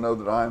 and they shall know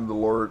that I am the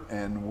Lord,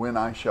 and when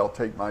I shall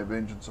take my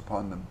vengeance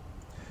upon them.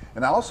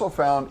 And I also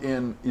found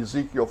in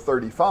Ezekiel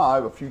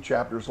 35, a few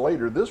chapters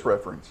later, this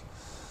reference.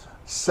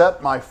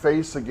 Set my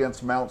face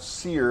against Mount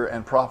Seir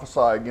and prophesy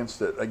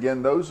against it.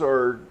 Again,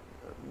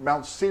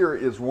 Mount Seir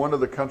is one of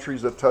the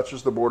countries that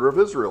touches the border of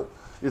Israel.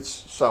 It's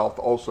south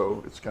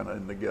also. It's kind of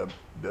in the Negev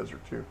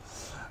desert too.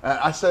 And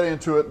I said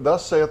unto it,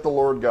 thus saith the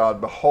Lord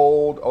God,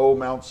 behold, O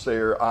Mount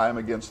Seir, I am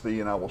against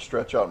thee, and I will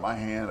stretch out my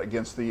hand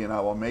against thee, and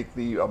I will make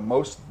thee a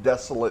most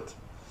desolate.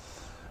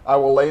 I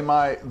will lay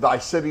thy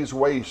cities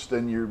waste,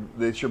 and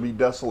they shall be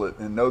desolate,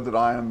 and know that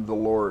I am the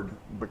Lord.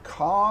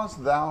 Because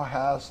thou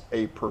hast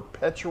a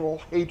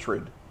perpetual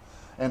hatred,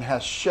 and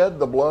hast shed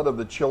the blood of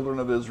the children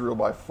of Israel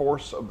by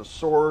force of the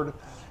sword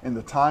in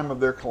the time of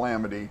their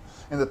calamity,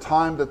 in the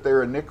time that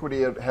their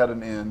iniquity had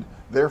an end.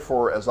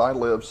 Therefore, as I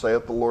live,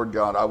 saith the Lord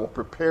God, I will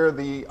prepare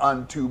thee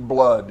unto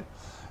blood,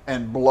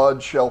 and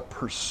blood shall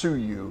pursue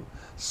you.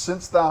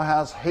 Since thou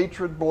hast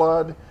hatred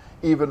blood,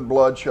 even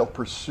blood shall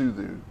pursue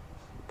thee.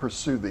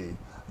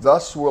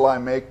 Thus will I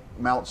make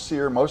Mount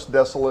Seir most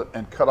desolate,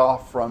 and cut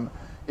off from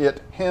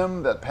it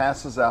him that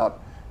passes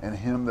out and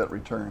him that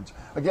returns.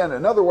 Again,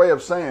 another way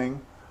of saying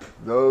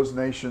those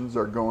nations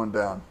are going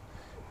down.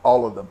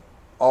 All of them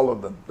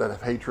that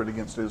have hatred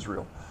against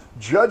Israel.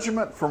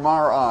 Judgment from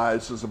our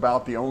eyes is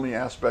about the only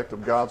aspect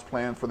of God's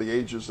plan for the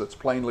ages that's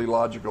plainly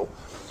logical.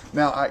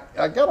 Now,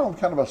 I got on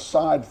kind of a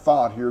side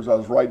thought here as I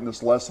was writing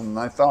this lesson, and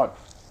I thought,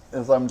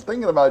 as I'm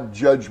thinking about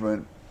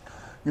judgment,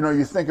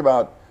 you think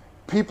about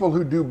people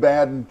who do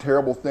bad and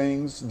terrible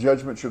things,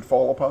 judgment should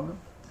fall upon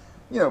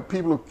them.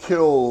 People who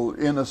kill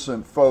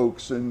innocent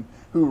folks and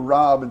who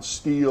rob and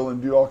steal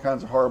and do all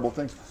kinds of horrible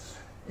things.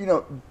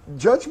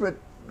 Judgment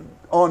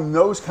on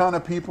those kind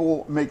of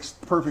people makes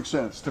perfect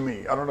sense to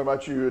me. I don't know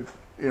about you.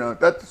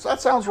 That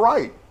sounds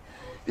right.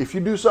 If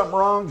you do something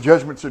wrong,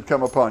 judgment should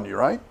come upon you,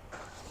 right?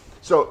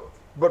 So,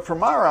 but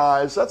from our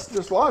eyes, that's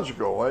just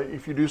logical. Right?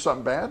 If you do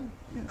something bad,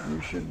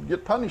 you should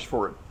get punished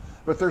for it.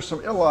 But there's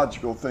some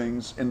illogical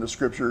things in the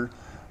scripture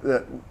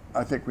that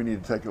I think we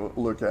need to take a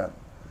look at.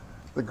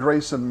 The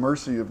grace and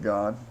mercy of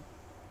God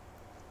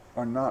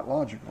are not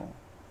logical.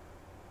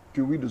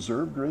 Do we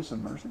deserve grace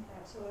and mercy?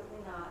 Absolutely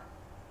not.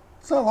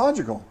 It's not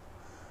logical.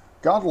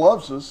 God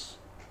loves us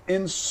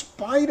in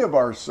spite of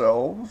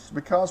ourselves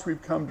because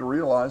we've come to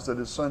realize that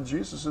His Son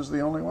Jesus is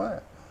the only way.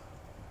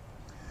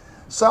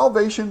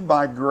 Salvation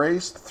by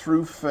grace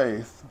through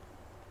faith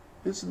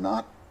is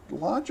not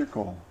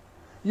logical.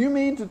 You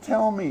mean to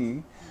tell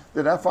me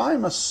that if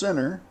I'm a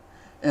sinner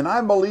and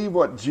I believe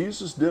what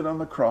Jesus did on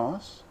the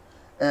cross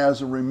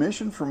as a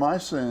remission for my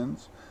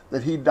sins,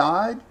 that He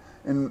died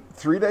and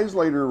 3 days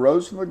later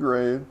rose from the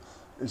grave,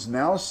 is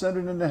now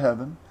ascended into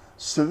heaven,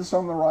 sitteth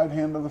on the right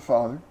hand of the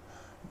Father,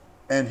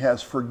 and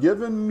has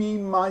forgiven me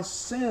my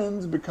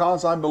sins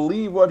because I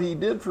believe what He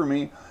did for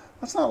me,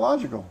 that's not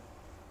logical.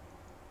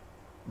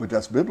 But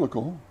that's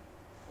biblical.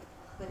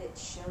 But it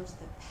shows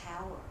the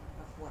power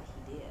of what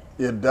He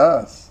did. It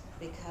does.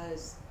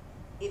 Because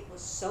it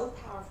was so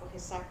powerful,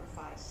 His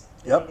sacrifice,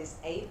 that Yep. it is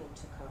able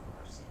to cover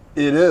our sin.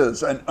 It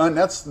is, and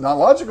that's not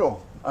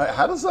logical.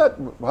 How does that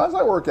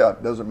work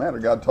out? Doesn't matter.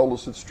 God told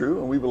us it's true,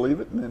 and we believe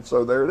it, and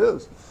so there it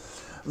is.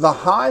 The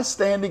high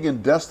standing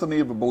and destiny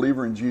of a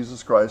believer in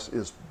Jesus Christ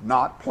is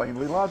not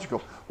plainly logical.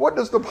 What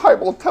does the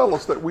Bible tell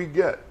us that we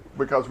get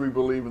because we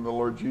believe in the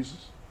Lord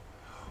Jesus?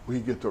 We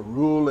get to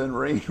rule and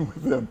reign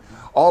with Him.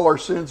 All our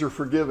sins are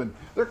forgiven.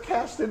 They're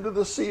cast into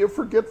the sea of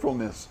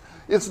forgetfulness.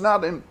 It's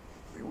not in.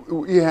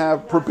 We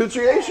have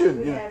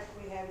propitiation. We have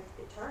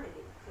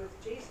eternity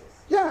with Jesus.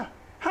 Yeah.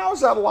 How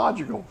is that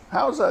logical?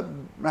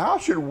 How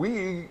should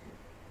we,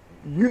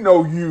 you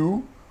know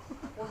you.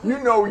 Whose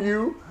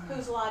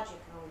logic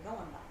are we going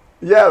by?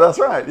 Yeah, that's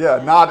right.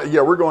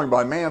 We're going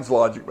by man's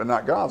logic, but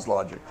not God's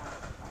logic.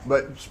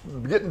 But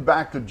getting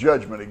back to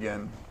judgment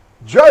again.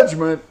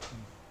 Judgment,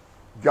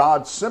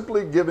 God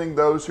simply giving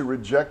those who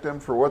reject Him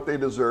for what they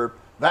deserve,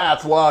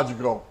 that's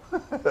logical.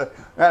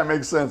 That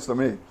makes sense to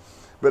me.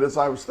 But as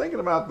I was thinking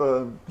about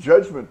the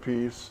judgment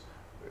piece,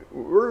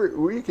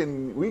 we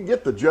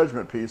get the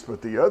judgment piece, but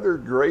the other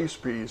grace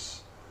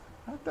piece,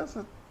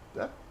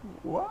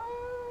 what?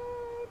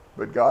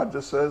 But God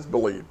just says,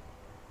 believe.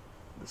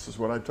 This is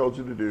what I told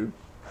you to do,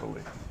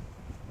 believe.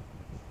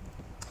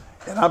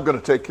 And I'm going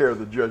to take care of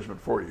the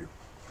judgment for you.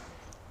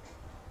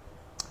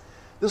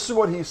 This is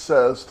what He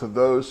says to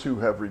those who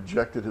have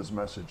rejected His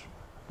message.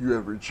 You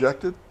have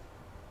rejected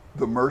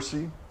the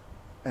mercy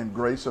and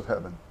grace of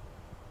heaven.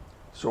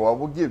 So I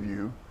will give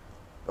you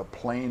the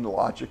plain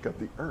logic of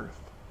the earth.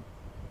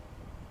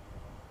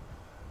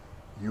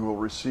 You will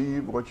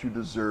receive what you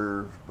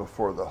deserve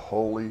before the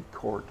holy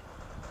court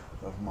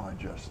of my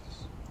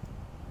justice.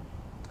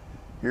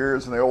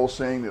 Here's an old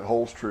saying that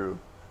holds true.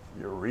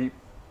 You reap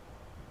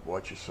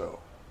what you sow.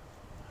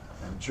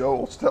 And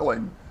Joel's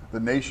telling the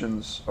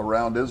nations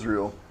around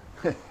Israel,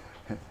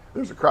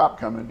 there's a crop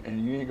coming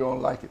and you ain't going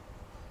to like it.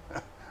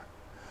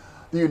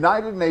 The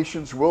United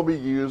Nations will be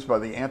used by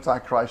the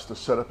Antichrist to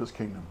set up his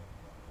kingdom.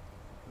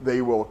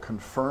 They will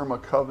confirm a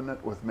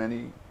covenant with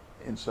many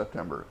in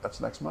September. That's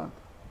next month.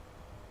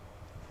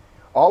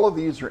 All of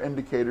these are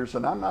indicators,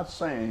 and I'm not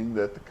saying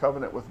that the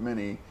covenant with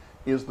many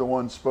is the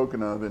one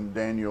spoken of in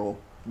Daniel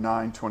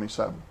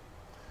 9:27.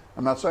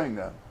 I'm not saying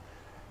that.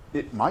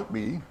 It might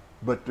be,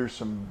 but there's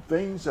some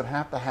things that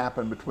have to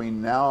happen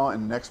between now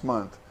and next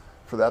month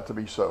for that to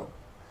be so.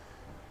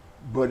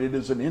 But it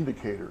is an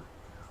indicator.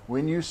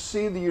 When you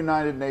see the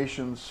United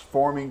Nations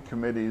forming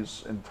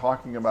committees and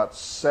talking about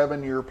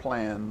 7-year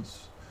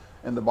plans,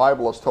 and the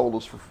Bible has told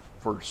us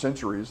for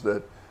centuries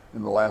that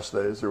in the last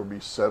days there will be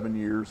 7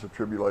 years of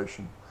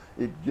tribulation,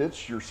 it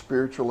gets your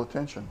spiritual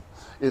attention.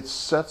 It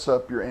sets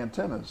up your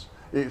antennas.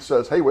 It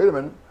says, hey, wait a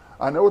minute,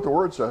 I know what the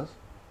Word says.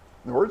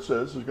 The Word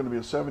says there's going to be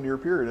a 7-year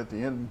period at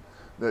the end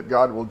that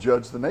God will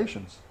judge the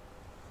nations.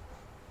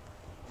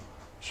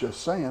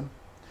 Just saying.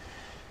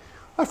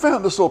 I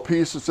found this little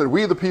piece that said,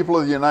 we the people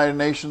of the United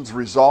Nations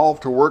resolve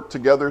to work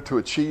together to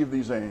achieve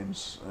these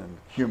aims and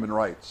human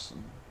rights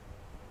and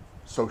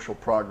social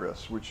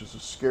progress, which is a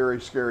scary,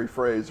 scary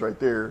phrase right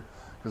there,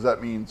 because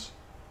that means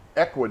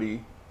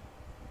equity,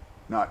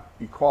 not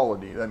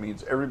equality. That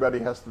means everybody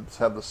has to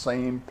have the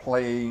same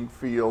playing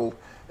field.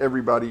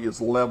 Everybody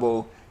is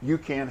level. You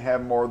can't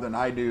have more than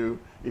I do.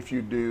 If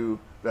you do,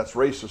 that's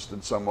racist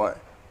in some way.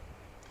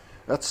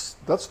 That's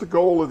the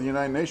goal of the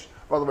United Nations.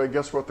 By the way,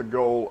 guess what the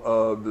goal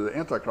of the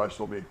Antichrist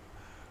will be?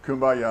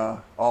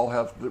 Kumbaya.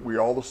 We're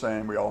all the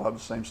same. We all have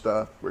the same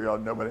stuff.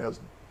 Nobody has.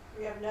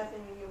 We have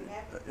nothing, and you'll be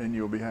happy. And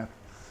you'll be happy.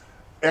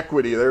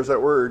 Equity. There's that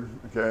word.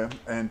 Okay.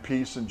 And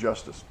peace and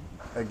justice.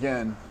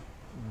 Again,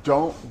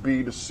 don't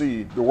be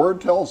deceived. The Word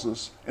tells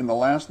us in the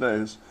last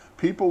days,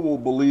 people will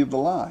believe the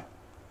lie.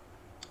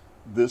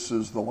 This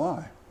is the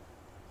lie.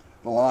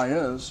 The lie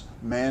is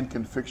man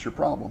can fix your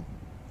problem.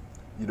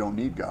 You don't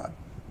need God.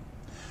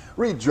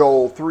 Read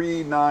Joel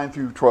 3:9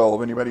 through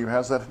 12. Anybody who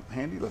has that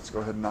handy, let's go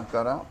ahead and knock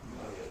that out.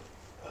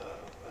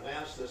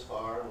 Announce this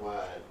far and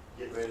wide.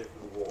 Get ready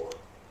for war.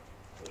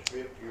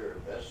 Conscript your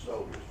best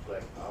soldiers.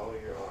 Collect all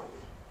your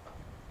armies.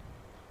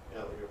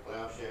 Help your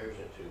plowshares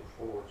into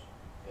forts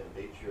and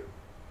beat your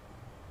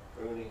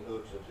pruning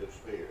hooks into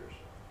spears.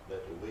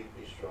 Let the weak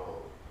be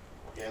strong.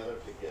 Gather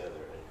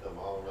together and come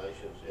all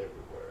nations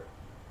everywhere.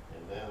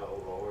 And now,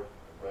 O Lord,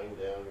 bring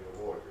down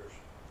your warriors.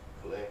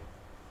 Collect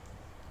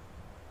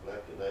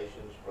the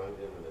nations, bring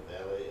them in the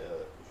valley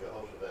of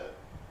Jehoshaphat,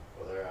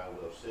 for there I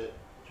will sit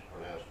to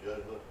pronounce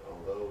judgment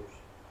on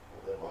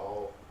them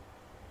all.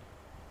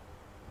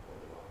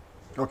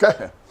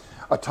 Okay.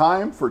 A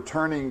time for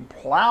turning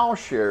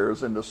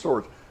plowshares into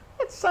swords.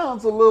 That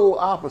sounds a little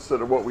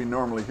opposite of what we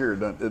normally hear,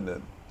 doesn't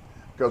it?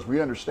 Because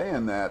we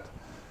understand that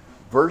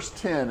verse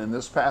 10 in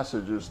this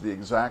passage is the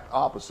exact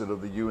opposite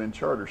of the UN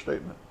Charter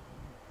statement.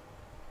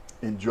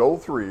 In Joel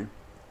 3,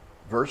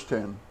 verse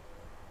 10,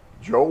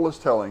 Joel is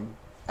telling,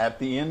 at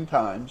the end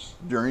times,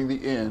 during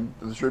the end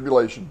of the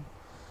tribulation,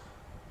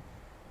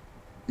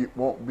 it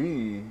won't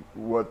be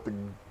what the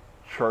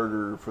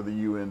charter for the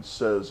UN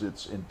says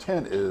its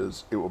intent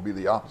is. It will be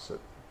the opposite.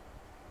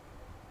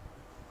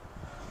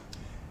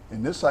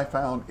 And this I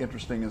found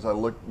interesting as I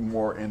looked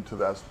more into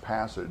that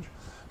passage.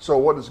 So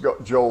what does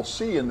Joel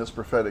see in this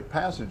prophetic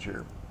passage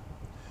here?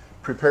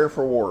 Prepare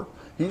for war.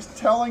 He's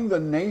telling the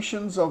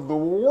nations of the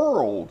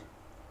world,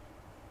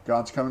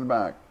 God's coming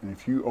back. And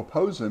if you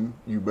oppose him,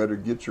 you better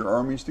get your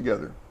armies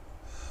together.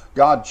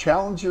 God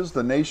challenges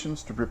the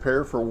nations to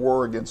prepare for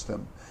war against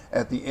him.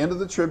 At the end of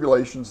the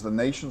tribulations, the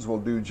nations will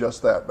do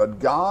just that. But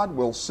God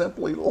will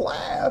simply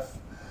laugh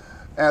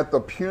at the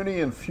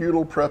puny and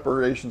futile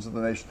preparations of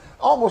the nation.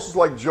 Almost as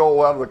like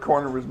Joel out of the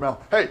corner of his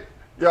mouth. Hey,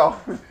 y'all,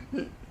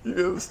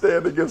 you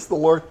stand against the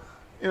Lord.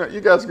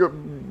 You guys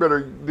better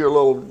do a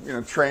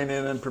little,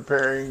 training and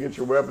preparing, get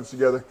your weapons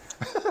together.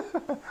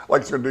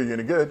 Like it's going to do you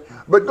any good.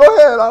 But go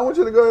ahead. I want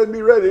you to go ahead and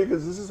be ready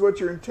because this is what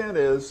your intent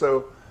is.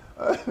 So,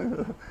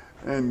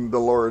 and the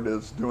Lord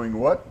is doing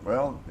what?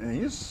 Well,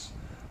 he's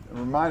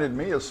reminded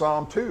me of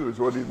Psalm 2 is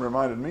what he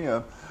reminded me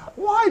of.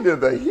 Why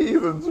did the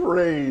heathens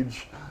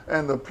rage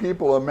and the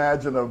people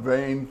imagine a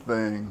vain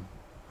thing?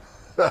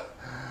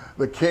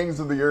 The kings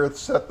of the earth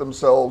set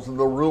themselves, and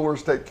the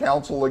rulers take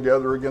counsel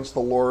together against the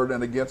Lord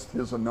and against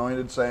his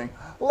anointed, saying,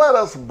 let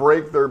us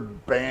break their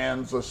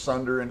bands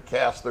asunder and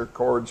cast their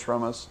cords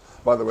from us.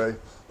 By the way,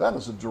 that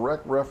is a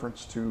direct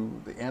reference to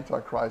the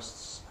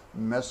Antichrist's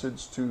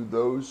message to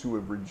those who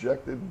have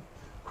rejected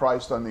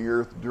Christ on the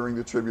earth during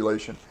the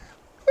tribulation.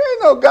 There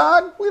ain't no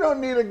God. We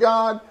don't need a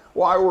God.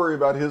 Why worry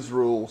about his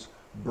rules?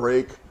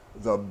 Break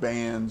the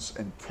bands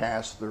and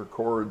cast their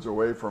cords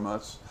away from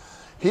us.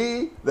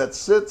 He that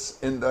sits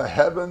in the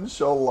heavens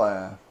shall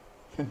laugh.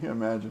 Can you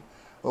imagine?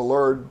 The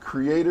Lord,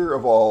 creator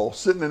of all,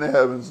 sitting in the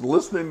heavens,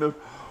 listening to,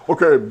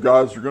 okay,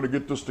 guys, we're going to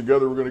get this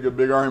together. We're going to get a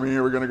big army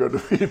here. We're going to go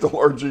defeat the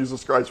Lord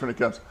Jesus Christ when he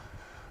comes.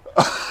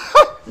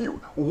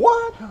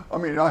 What? I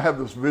mean, I have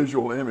this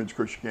visual image. Of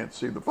course, you can't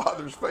see the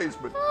Father's face,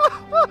 but...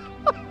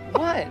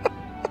 What?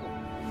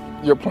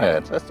 Your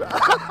plans. Look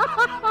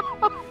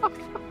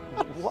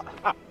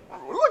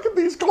at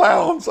these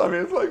clowns. I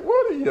mean, it's like,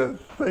 what are you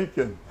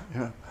thinking?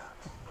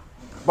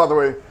 By the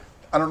way,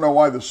 I don't know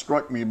why this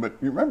struck me, but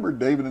you remember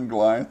David and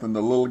Goliath and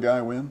the little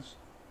guy wins?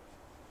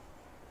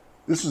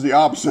 This is the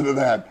opposite of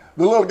that.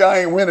 The little guy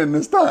ain't winning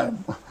this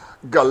time.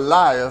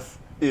 Goliath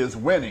is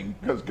winning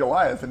because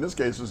Goliath in this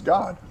case is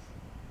God.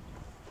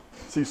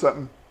 See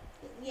something?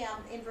 Yeah,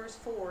 in verse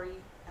 4,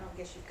 I don't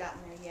guess you've gotten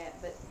there yet,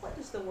 but what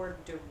does the word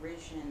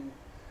derision?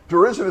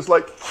 Derision is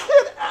like,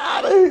 get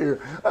out of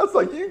here. That's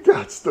like, you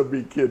got to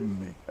be kidding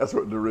me. That's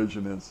what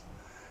derision is.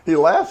 He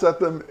laughs at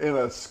them in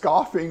a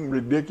scoffing,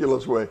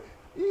 ridiculous way.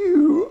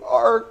 You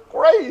are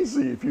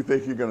crazy if you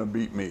think you're going to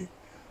beat me.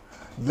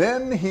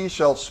 Then he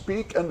shall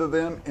speak unto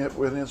them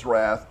with his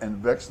wrath and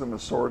vex them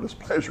with sore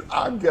displeasure.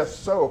 I guess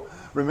so.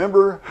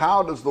 Remember,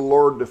 how does the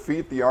Lord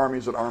defeat the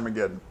armies at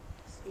Armageddon?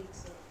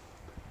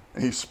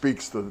 He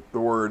speaks the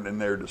word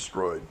and they're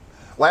destroyed.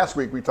 Last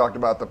week we talked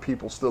about the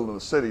people still in the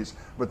cities,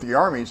 but the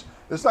armies,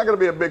 it's not going to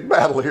be a big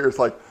battle here. It's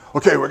like,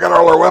 okay, we got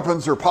all our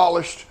weapons, they're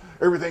polished,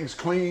 everything's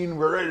clean,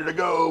 we're ready to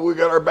go, we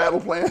got our battle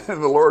plan,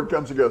 and the Lord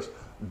comes and goes,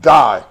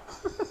 die.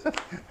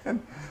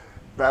 And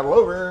battle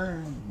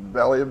over,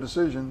 valley of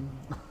decision.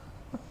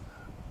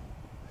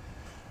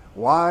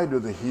 Why do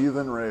the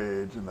heathen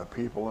rage and the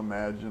people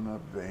imagine a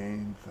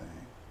vain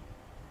thing?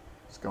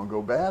 It's going to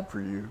go bad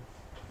for you.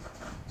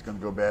 It's going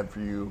to go bad for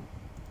you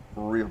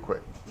real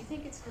quick. You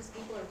think it's because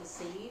people are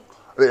deceived?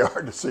 They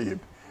are deceived.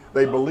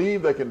 They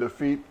believe they can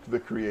defeat the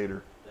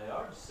Creator. They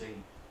are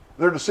deceived.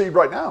 They're deceived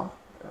right now.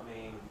 I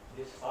mean,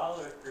 his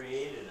Father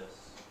created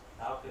us.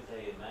 How could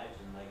they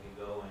imagine they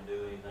could go and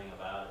do anything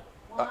about it?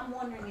 Well, I'm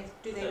wondering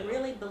do they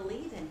really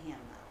believe in him,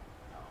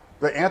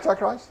 though? The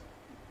Antichrist?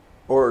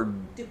 Or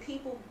Do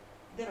people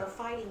that are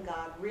fighting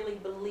God really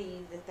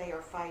believe that they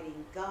are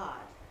fighting God?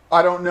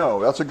 I don't know.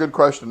 That's a good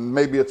question.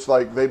 Maybe it's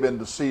like they've been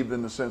deceived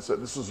in the sense that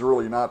this is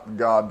really not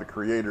God, the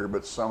Creator,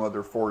 but some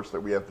other force that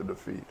we have to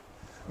defeat.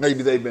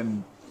 Maybe they've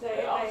been...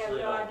 They have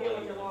no idea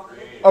what they're walking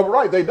into. Oh,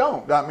 right, they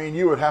don't. I mean,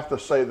 you would have to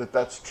say that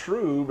that's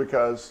true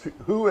because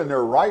who in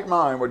their right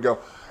mind would go,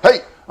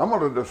 hey, I'm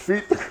going to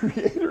defeat the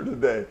Creator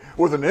today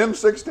with an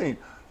M16?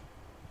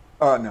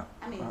 No.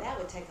 I mean, that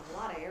would take a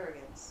lot of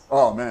arrogance.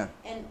 Oh, man.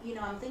 And,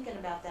 I'm thinking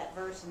about that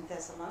verse in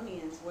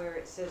Thessalonians where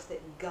it says that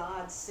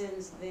God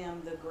sends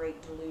them the great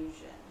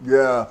delusion.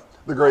 Yeah,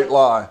 the great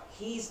lie.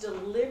 He's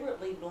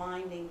deliberately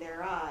blinding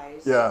their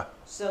eyes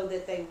so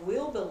that they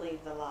will believe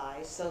the lie,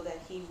 so that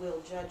he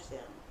will judge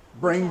them.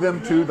 Bring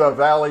them to the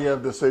valley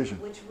of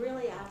decision. Which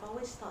really I've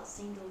always thought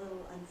seemed a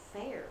little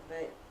unfair,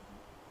 but...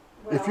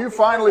 If you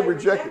finally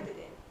reject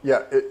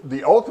it,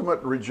 the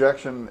ultimate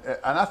rejection,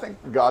 and I think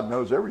God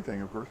knows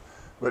everything, of course,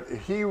 but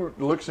he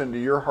looks into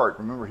your heart.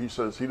 Remember, he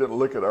says he doesn't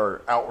look at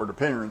our outward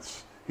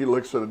appearance. He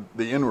looks at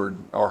the inward,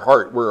 our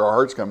heart, where our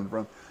heart's coming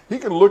from. He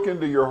can look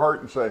into your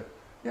heart and say,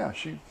 yeah,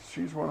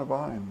 she's one of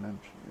mine, and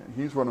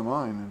he's one of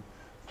mine. And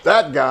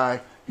that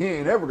guy, he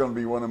ain't ever going to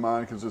be one of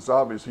mine because it's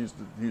obvious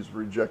he's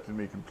rejected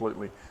me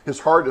completely. His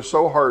heart is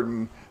so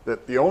hardened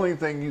that the only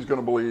thing he's going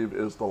to believe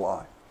is the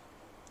lie.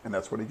 And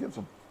that's what he gives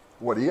them,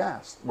 what he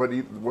asked, what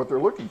they're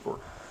looking for.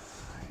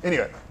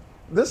 Anyway.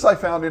 This I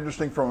found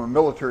interesting from a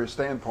military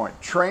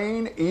standpoint.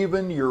 Train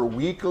even your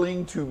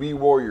weakling to be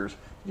warriors.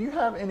 Do you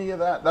have any of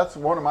that? That's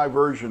one of my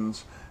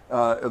versions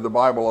of the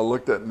Bible I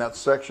looked at in that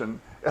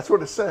section. That's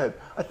what it said.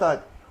 I thought,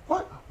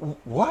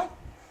 what?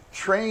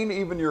 Train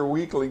even your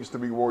weaklings to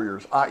be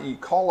warriors, i.e.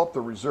 call up the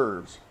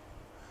reserves.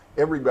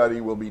 Everybody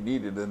will be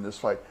needed in this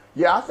fight.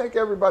 Yeah, I think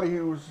everybody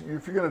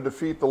if you're going to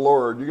defeat the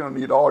Lord, you're going to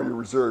need all your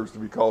reserves to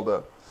be called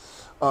up.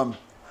 And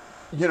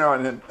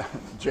then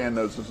Jan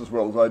knows this as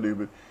well as I do,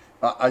 but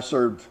I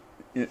served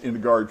in the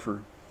Guard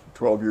for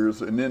 12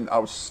 years, and then I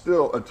was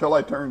still, until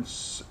I turned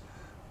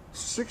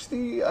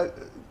 60, I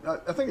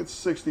think it's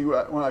 60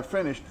 when I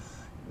finished,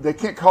 they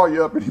can't call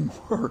you up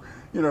anymore.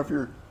 If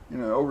you're,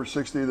 over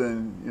 60,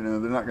 then,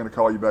 they're not going to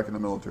call you back in the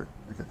military.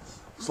 Okay.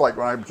 It's like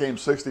when I became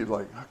 60, it's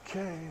like,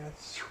 okay,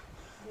 that's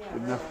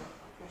good enough.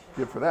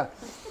 Good for that.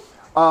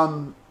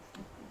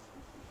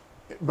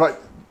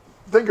 But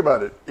think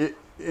about it.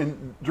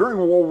 During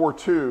World War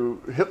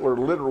II, Hitler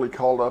literally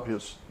called up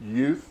his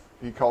youth.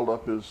 He called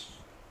up the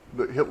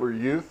Hitler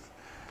Youth.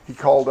 He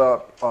called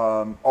up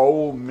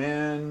old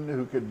men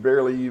who could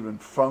barely even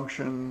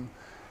function.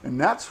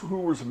 And that's who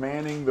was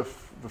manning the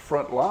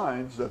front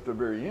lines at the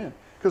very end,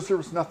 because there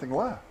was nothing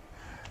left.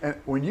 And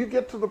when you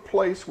get to the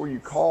place where you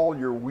call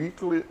your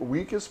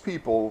weakest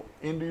people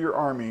into your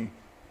army,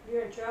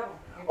 you're in trouble.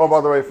 Oh,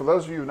 by the way, for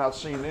those of you who have not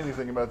seen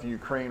anything about the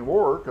Ukraine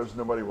war, because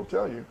nobody will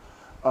tell you,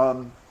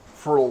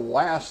 for the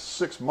last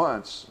 6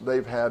 months,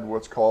 they've had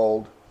what's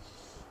called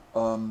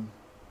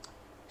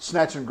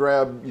snatch and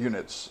grab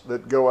units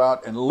that go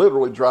out and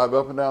literally drive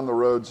up and down the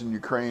roads in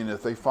Ukraine.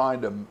 If they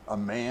find a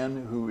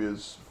man who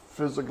is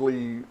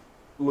physically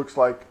looks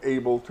like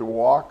able to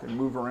walk and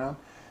move around,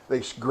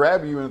 they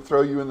grab you and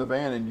throw you in the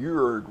van, and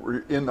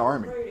you're in the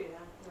army.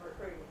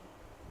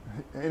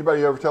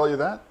 Anybody ever tell you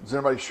that? Is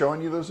anybody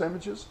showing you those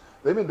images?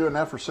 They've been doing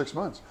that for 6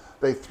 months.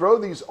 They throw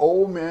these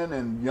old men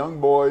and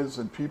young boys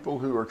and people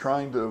who are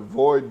trying to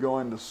avoid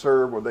going to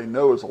serve what they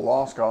know is a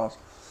lost cause,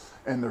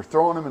 and they're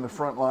throwing them in the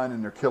front line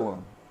and they're killing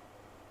them.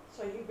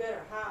 So you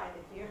better hide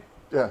if you're.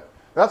 Yeah,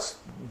 that's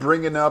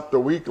bringing up the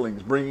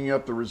weaklings, bringing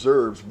up the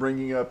reserves,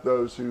 bringing up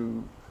those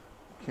who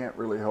can't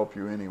really help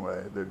you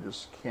anyway. They're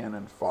just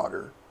cannon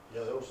fodder.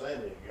 Yeah, the old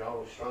saying is you're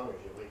always strong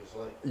as your weakest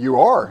link. You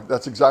are.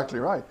 That's exactly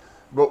right.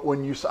 But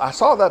when I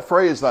saw that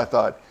phrase, and I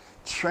thought,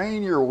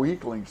 train your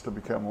weaklings to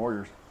become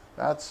warriors.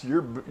 That's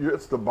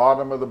it's the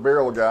bottom of the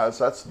barrel, guys.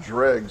 That's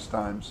dregs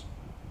times.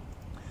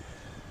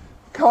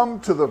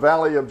 Come to the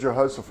valley of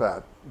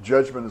Jehoshaphat.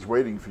 Judgment is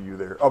waiting for you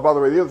there. Oh, by the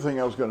way, the other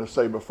thing I was going to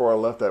say before I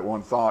left that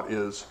one thought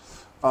is,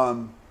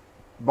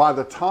 by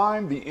the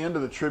time the end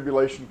of the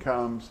tribulation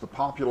comes, the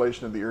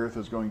population of the earth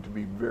is going to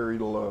be very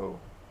low.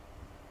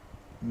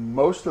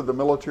 Most of the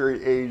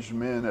military-aged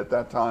men at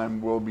that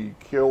time will be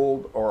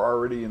killed or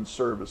already in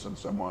service in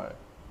some way.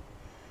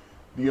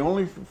 The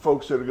only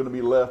folks that are going to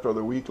be left are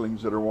the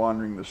weaklings that are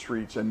wandering the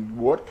streets. And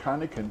what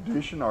kind of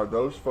condition are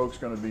those folks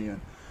going to be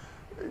in?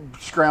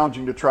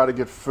 Scrounging to try to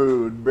get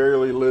food,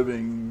 barely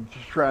living,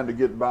 just trying to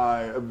get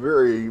by, a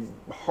very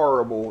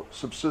horrible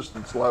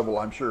subsistence level,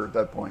 I'm sure, at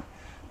that point.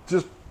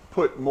 Just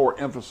put more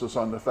emphasis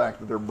on the fact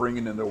that they're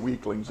bringing in the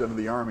weaklings into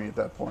the army at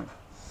that point.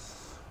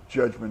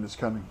 Judgment is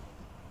coming.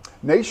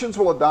 Nations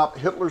will adopt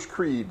Hitler's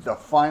creed, the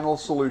final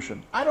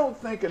solution. I don't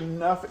think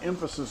enough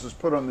emphasis is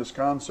put on this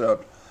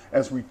concept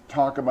as we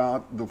talk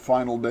about the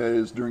final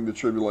days during the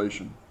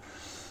tribulation.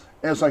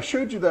 As I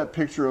showed you that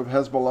picture of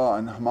Hezbollah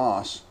and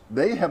Hamas,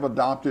 they have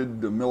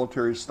adopted the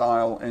military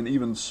style and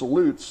even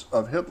salutes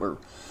of Hitler.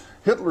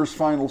 Hitler's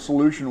final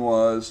solution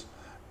was,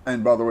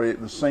 and by the way,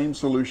 the same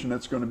solution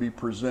that's going to be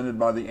presented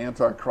by the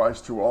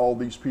Antichrist to all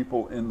these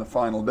people in the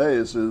final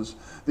days, is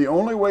the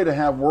only way to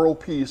have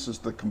world peace is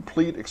the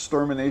complete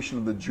extermination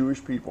of the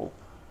Jewish people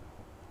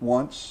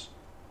once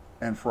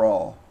and for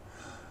all.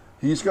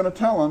 He's going to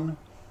tell them,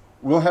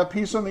 we'll have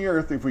peace on the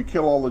earth if we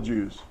kill all the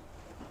Jews.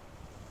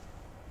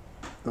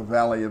 The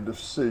valley of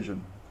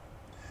decision.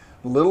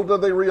 Little do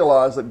they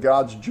realize that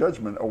God's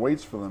judgment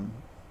awaits for them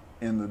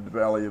in the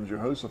valley of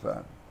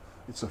Jehoshaphat.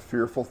 It's a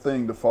fearful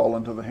thing to fall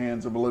into the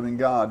hands of a living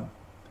God.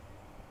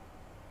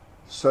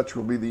 Such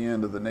will be the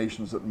end of the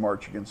nations that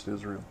march against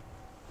Israel.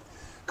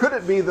 Could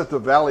it be that the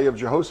valley of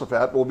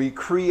Jehoshaphat will be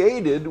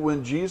created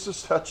when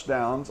Jesus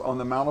touchdowns on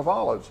the Mount of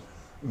Olives?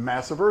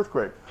 Massive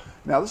earthquake.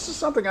 Now, this is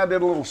something I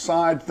did a little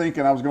side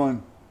thinking. I was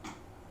going,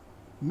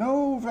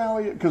 no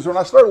valley, because when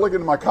I started looking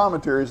at my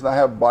commentaries, and I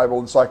have Bible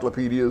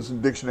encyclopedias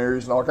and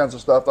dictionaries and all kinds of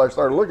stuff that I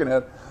started looking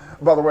at.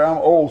 By the way, I'm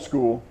old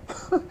school.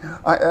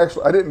 I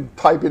didn't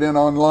type it in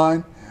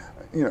online.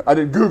 I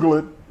didn't Google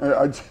it.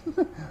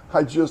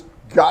 I just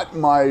got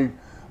my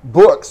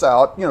books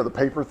out, the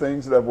paper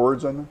things that have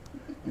words on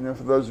them.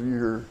 For those of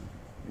you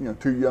who are,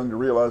 too young to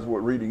realize what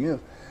reading is.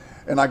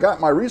 And I got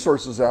my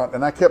resources out,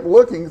 and I kept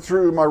looking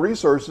through my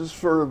resources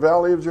for the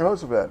Valley of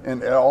Jehoshaphat,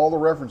 and all the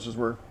references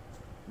were,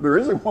 there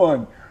isn't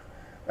one.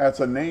 That's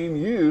a name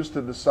used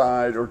to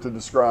decide or to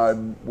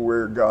describe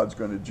where God's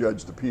going to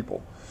judge the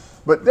people.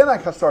 But then I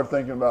started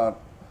thinking about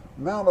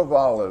Mount of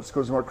Olives,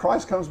 because when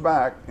Christ comes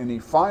back and he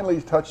finally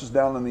touches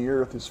down on the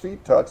earth, his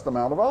feet touch the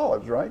Mount of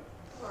Olives, right?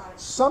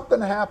 Something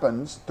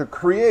happens to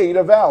create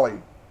a valley.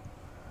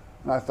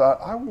 And I thought,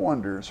 I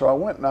wonder. So I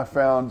went and I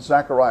found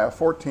Zechariah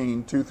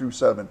 14, 2 through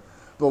 7.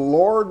 The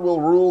Lord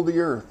will rule the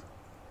earth.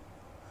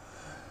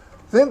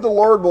 Then the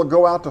Lord will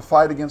go out to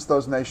fight against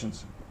those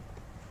nations,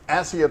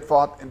 as he had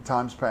fought in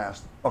times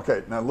past.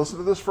 Okay, now listen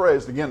to this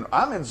phrase. Again,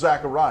 I'm in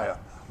Zechariah,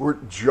 where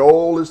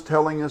Joel is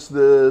telling us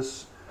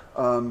this,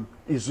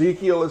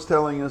 Ezekiel is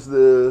telling us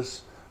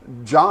this,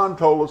 John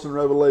told us in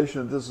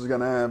Revelation that this is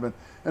going to happen.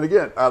 And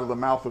again, out of the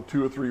mouth of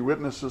 2 or 3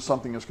 witnesses,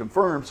 something is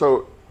confirmed.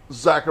 So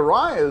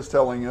Zechariah is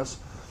telling us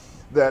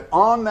that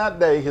on that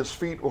day his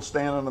feet will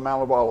stand on the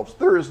Mount of Olives.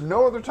 There is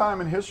no other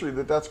time in history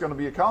that that's going to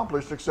be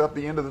accomplished except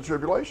the end of the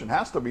tribulation.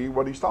 Has to be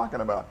what he's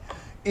talking about.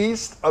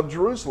 East of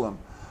Jerusalem,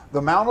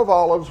 the Mount of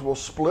Olives will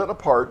split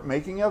apart,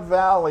 making a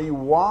valley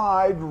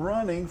wide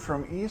running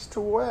from east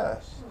to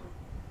west.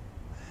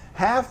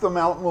 Half the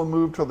mountain will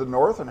move to the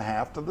north and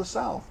half to the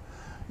south.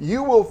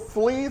 You will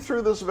flee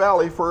through this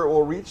valley, for it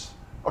will reach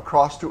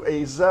across to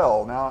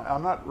Azel. Now,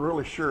 I'm not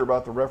really sure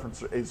about the reference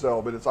to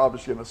Azel, but it's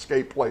obviously an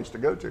escape place to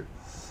go to.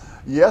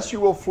 Yes, you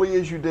will flee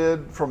as you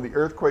did from the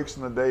earthquakes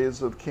in the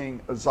days of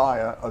King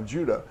Uzziah of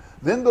Judah.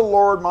 Then the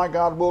Lord my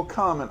God will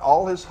come, and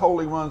all his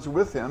holy ones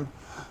with him.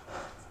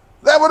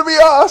 That would be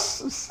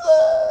us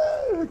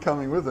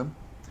coming with him.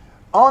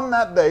 On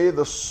that day,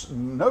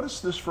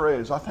 notice this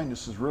phrase. I think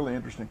this is really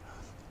interesting.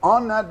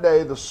 On that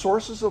day, the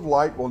sources of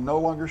light will no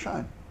longer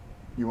shine.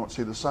 You won't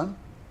see the sun.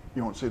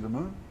 You won't see the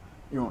moon.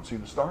 You won't see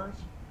the stars.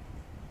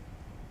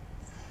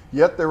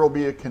 Yet there will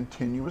be a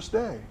continuous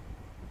day.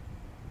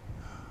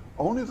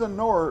 Only the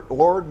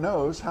Lord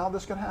knows how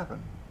this can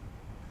happen.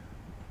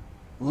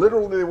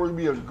 Literally, there will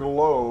be a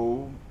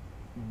glow,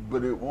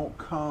 but it won't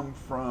come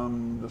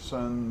from the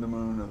sun, the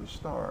moon, or the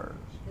stars.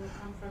 It will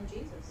come from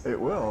Jesus. It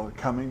will,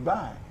 coming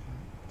back.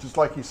 Just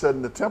like he said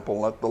in the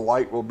temple, that the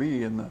light will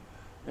be in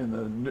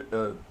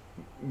the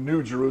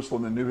New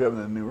Jerusalem, the new heaven,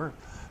 and the new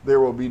earth. There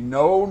will be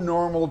no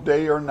normal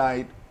day or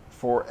night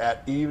for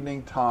at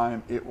evening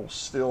time it will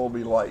still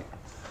be light.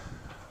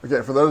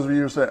 Okay, for those of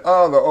you who say,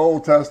 oh, the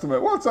Old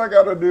Testament, what's that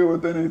got to do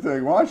with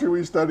anything? Why should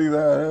we study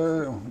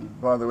that?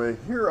 By the way,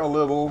 here a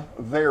little,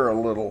 there a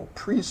little,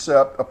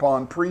 precept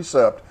upon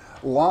precept,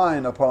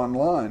 line upon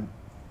line.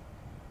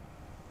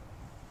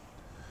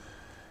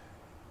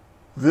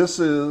 This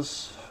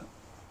is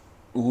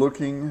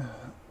looking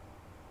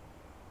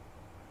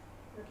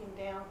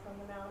down from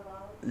the Mount of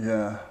Olives.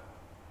 Yeah,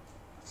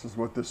 this is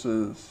what this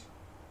is.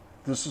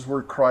 This is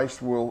where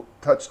Christ will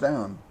touch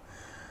down.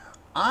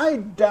 I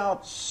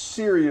doubt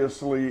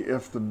seriously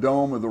if the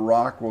Dome of the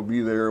Rock will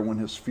be there when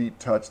his feet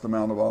touch the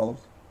Mount of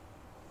Olives.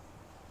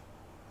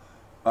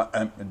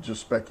 I'm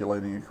just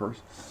speculating, of course.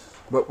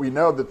 But we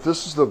know that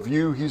this is the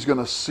view he's going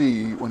to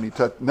see when he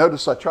touch.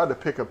 Notice I tried to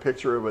pick a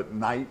picture of it at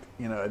night,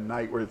 at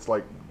night where it's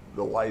like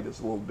the light is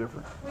a little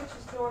different. Which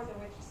is north and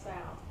which is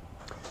south?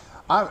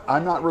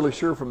 I'm not really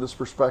sure from this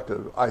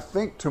perspective. I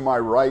think to my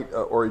right,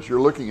 or as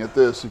you're looking at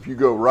this, if you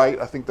go right,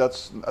 I think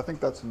that's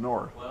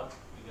north. Well,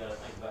 you got to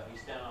think about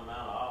he's standing on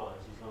Mount Olives.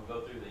 He's going to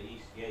go through the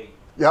east gate.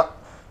 Yep.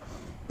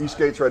 East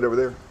gate's right over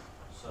there.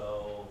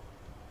 So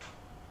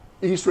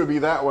East would be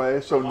that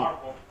way. So from our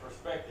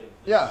perspective,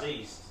 yeah, it's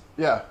east.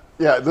 Yeah.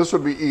 This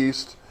would be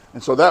east,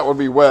 and so that would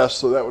be west.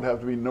 So that would have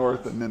to be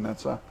north, and then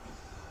that's south.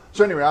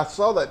 So anyway, I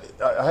saw that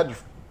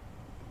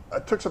I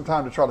took some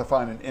time to try to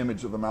find an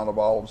image of the Mount of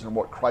Olives and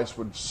what Christ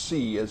would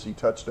see as he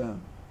touched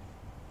down.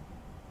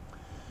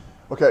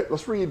 Okay,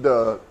 let's read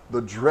the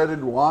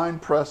dreaded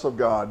winepress of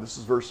God. This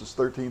is verses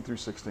 13 through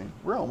 16.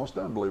 We're almost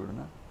done, believe it or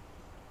not.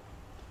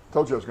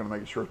 Told you I was going to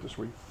make it short this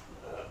week.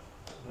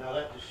 Now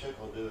let the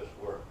sickle do its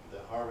work. The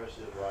harvest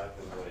is ripe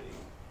and waiting.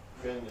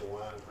 Trim the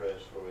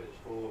winepress, for it is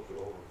full to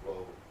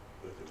overflow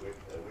with the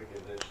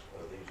wickedness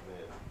of these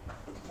men.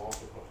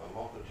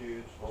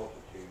 Multitudes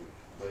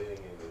waiting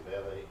in the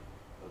valley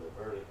of the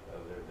verdict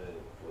of their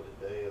doom, for the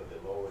day of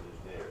the Lord is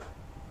near,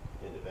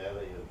 in the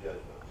valley of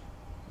judgment.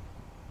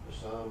 The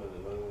sun and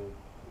the moon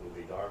will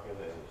be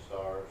darkened, and the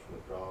stars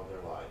withdraw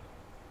their light.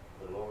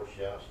 The Lord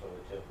shouts from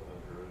the temple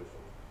in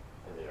Jerusalem,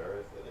 and the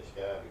earth and the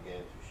sky began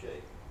to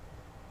shake.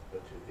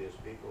 But to his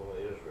people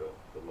Israel,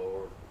 the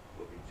Lord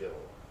will be gentle.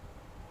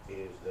 He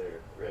is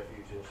their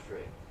refuge and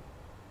strength.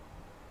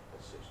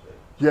 That's 6 days.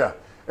 Yeah,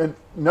 and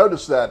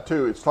notice that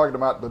too. It's talking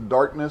about the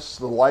darkness,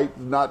 the light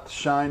not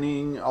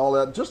shining, all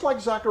that. Just like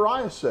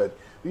Zacharias said,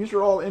 these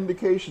are all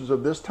indications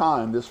of this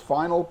time, this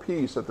final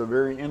piece at the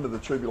very end of the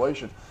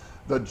tribulation,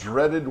 the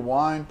dreaded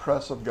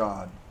winepress of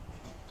God.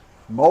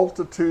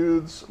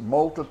 Multitudes,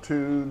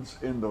 multitudes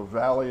in the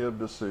valley of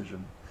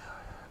decision.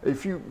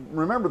 If you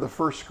remember the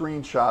first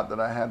screenshot that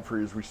I had for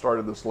you as we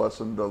started this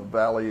lesson, the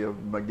valley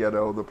of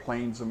Megiddo, the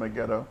plains of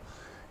Megiddo,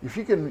 if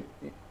you can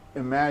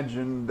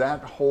imagine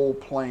that whole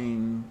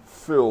plain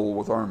filled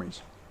with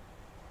armies.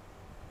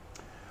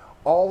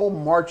 All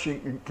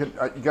marching, you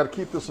got to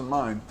keep this in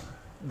mind,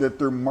 that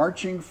they're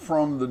marching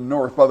from the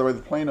north. By the way,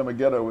 the plain of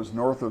Megiddo is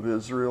north of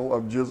Israel,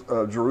 of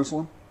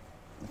Jerusalem.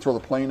 That's where the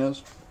plain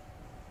is.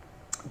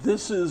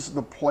 This is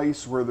the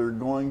place where they're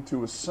going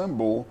to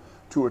assemble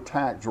to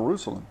attack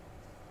Jerusalem.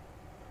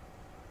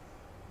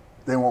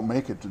 They won't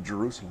make it to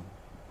Jerusalem.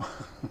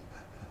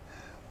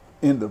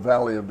 In the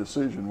valley of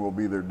decision will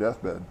be their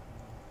deathbed.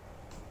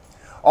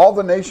 All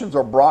the nations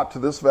are brought to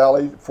this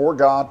valley for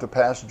God to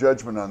pass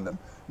judgment on them.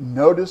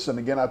 Notice, and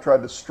again I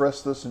tried to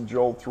stress this in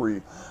Joel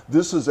 3,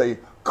 this is a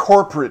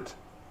corporate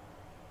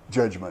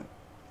judgment.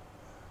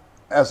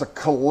 As a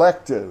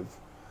collective,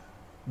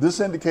 this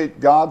indicates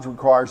God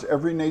requires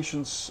every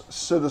nation's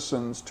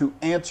citizens to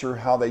answer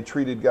how they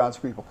treated God's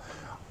people.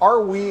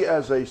 Are we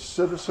as a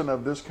citizen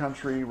of this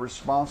country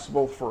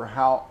responsible for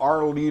how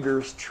our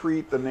leaders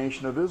treat the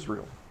nation of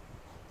Israel?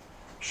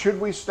 Should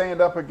we stand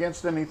up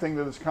against anything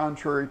that is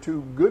contrary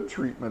to good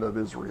treatment of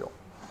Israel?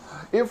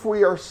 If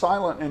we are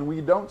silent and we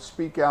don't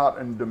speak out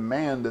and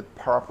demand that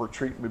proper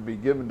treatment be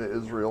given to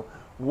Israel,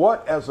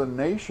 what as a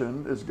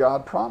nation is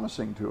God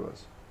promising to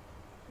us?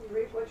 You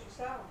reap what you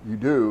sow. You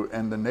do,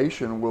 and the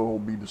nation will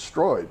be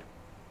destroyed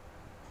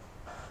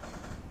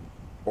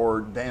or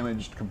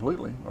damaged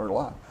completely or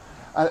alive.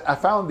 I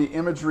found the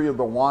imagery of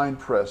the wine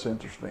press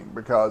interesting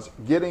because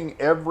getting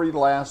every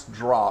last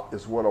drop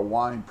is what a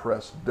wine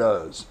press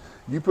does.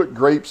 You put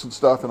grapes and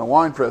stuff in a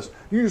wine press,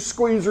 you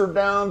squeeze her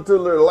down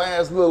till the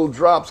last little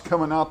drops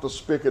coming out the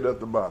spigot at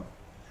the bottom.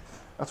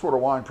 That's what a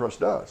wine press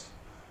does.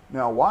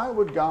 Now, why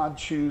would God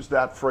choose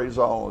that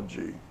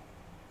phraseology?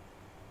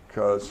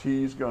 Because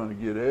he's going to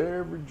get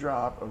every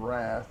drop of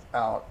wrath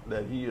out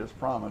that he has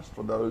promised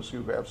for those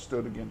who have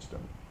stood against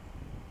him.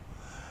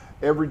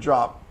 Every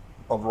drop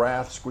of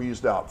wrath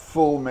squeezed out,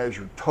 full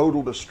measure,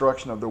 total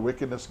destruction of the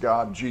wickedness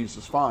God,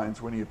 Jesus,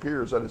 finds when he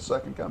appears at his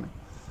second coming.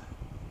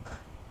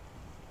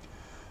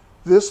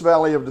 This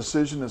valley of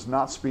decision is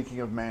not speaking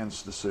of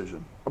man's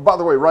decision. By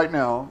the way, right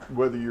now,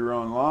 whether you're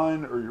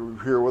online or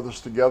you're here with us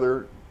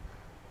together,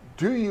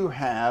 do you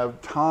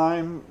have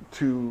time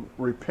to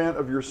repent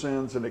of your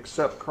sins and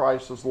accept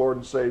Christ as Lord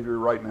and Savior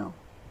right now?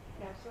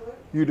 Absolutely.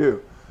 You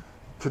do.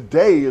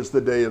 Today is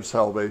the day of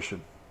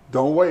salvation.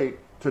 Don't wait.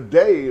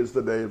 Today is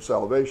the day of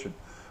salvation,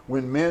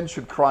 when men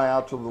should cry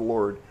out to the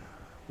Lord.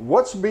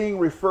 What's being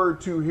referred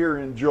to here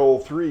in Joel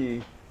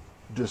 3,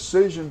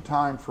 decision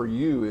time for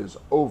you is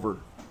over.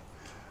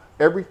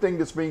 Everything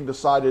that's being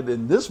decided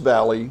in this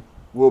valley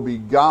will be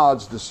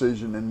God's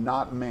decision and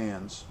not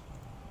man's.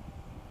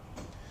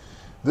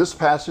 This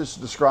passage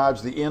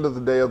describes the end of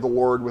the day of the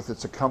Lord with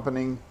its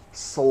accompanying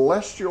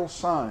celestial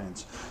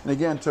signs. And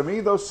again, to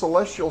me, those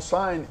celestial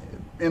sign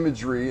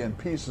imagery and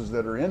pieces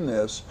that are in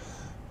this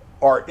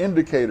are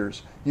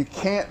indicators. You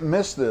can't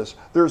miss this.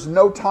 There's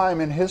no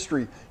time in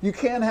history. You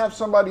can't have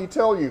somebody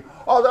tell you,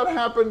 oh, that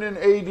happened in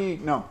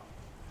AD. No.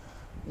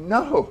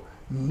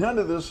 None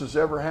of this has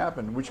ever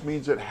happened, which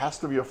means it has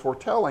to be a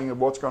foretelling of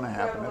what's going to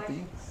happen at the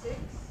end. 6?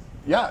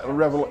 Yeah,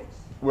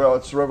 well,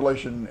 it's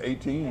Revelation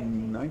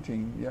 18,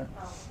 19, yeah.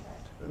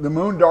 The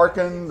moon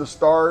darkened, the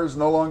stars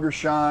no longer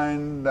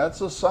shine.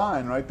 That's a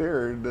sign right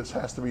there. This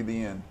has to be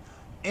the end.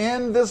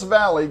 In this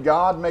valley,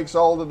 God makes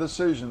all the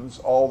decisions,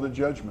 all the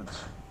judgments.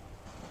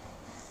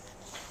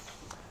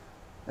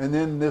 And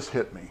then this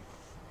hit me.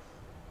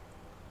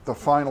 The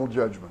final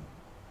judgment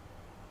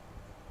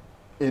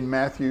in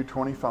Matthew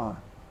 25.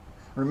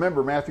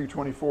 Remember, Matthew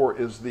 24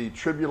 is the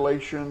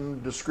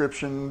tribulation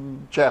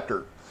description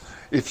chapter.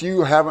 If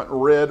you haven't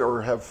read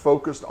or have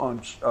focused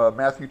on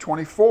Matthew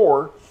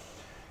 24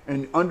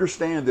 and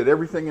understand that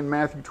everything in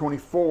Matthew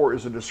 24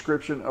 is a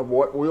description of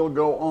what will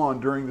go on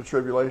during the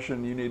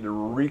tribulation, you need to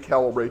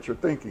recalibrate your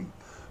thinking.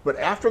 But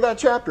after that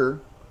chapter,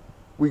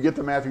 we get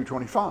to Matthew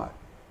 25.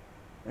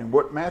 And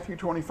what Matthew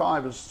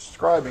 25 is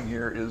describing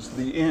here is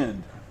the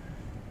end.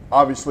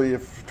 Obviously,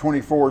 if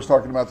 24 is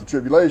talking about the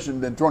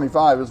tribulation, then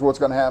 25 is what's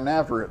going to happen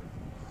after it.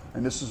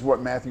 And this is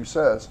what Matthew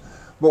says.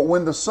 But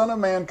when the Son of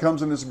Man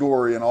comes in his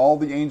glory and all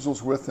the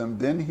angels with him,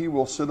 then he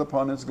will sit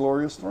upon his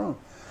glorious throne.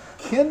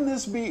 Can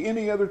this be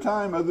any other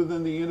time other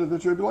than the end of the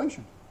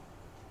tribulation?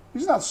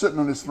 He's not sitting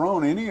on his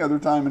throne any other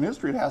time in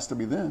history. It has to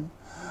be then.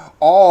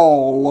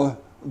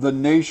 All the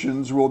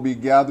nations will be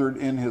gathered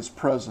in his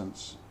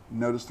presence.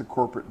 Notice the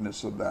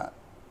corporateness of that.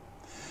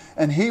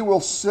 And he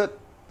will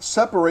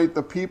separate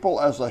the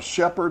people as a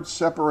shepherd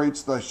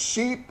separates the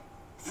sheep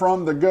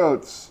from the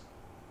goats.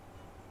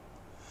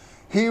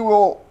 He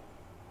will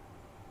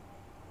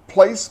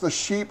place the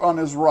sheep on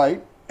his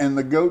right and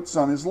the goats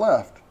on his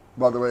left.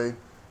 By the way,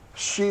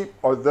 sheep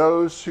are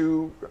those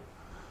who,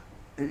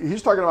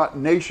 he's talking about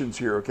nations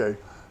here, okay?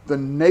 The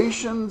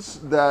nations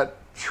that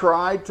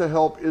tried to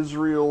help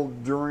Israel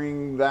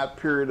during that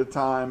period of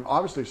time,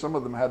 obviously some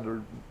of them had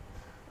to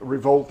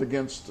revolt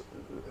against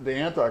the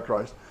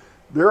Antichrist.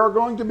 There are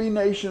going to be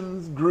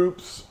nations,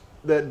 groups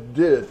that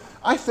did.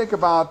 I think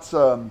about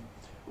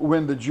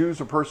when the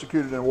Jews were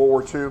persecuted in World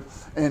War II,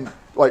 and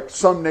like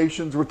some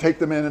nations would take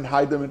them in and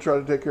hide them and try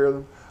to take care of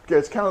them. Okay,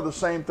 it's kind of the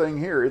same thing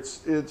here. It's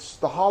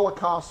the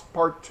Holocaust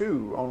Part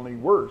 2, only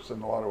worse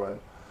in a lot of ways.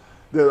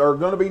 There are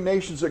going to be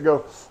nations that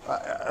go,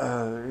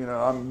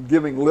 I'm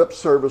giving lip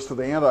service to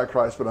the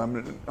Antichrist, but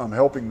I'm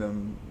helping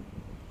them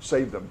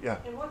save them. Yeah.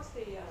 And what's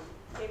the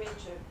image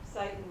of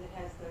Satan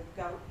that has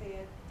the goat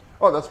head?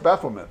 Oh, that's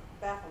Baphomet.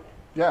 Baphomet.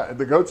 Yeah,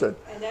 the goat's head.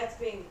 And that's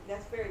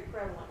very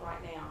prevalent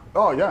right now.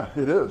 Oh yeah,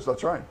 it is.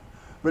 That's right.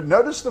 But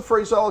notice the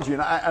phraseology,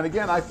 and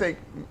again, I think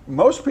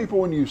most people,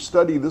 when you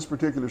study this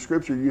particular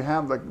scripture, you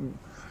have the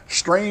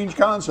strange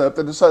concept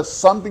that this has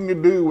something to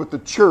do with the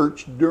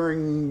church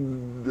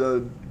during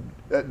the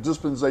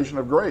dispensation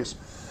of grace.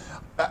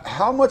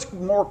 How much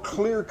more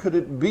clear could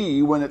it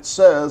be when it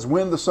says,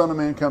 when the Son of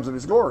Man comes in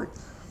his glory?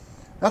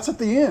 That's at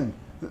the end.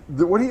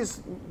 What he's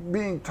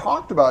being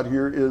talked about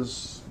here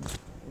is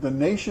the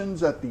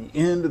nations at the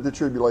end of the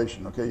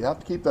tribulation. Okay, you have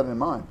to keep that in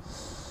mind.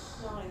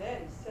 Not only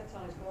that, he sits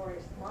on his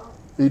glorious throne.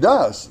 He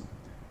does.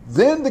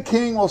 Then the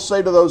king will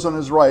say to those on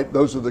his right,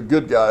 those are the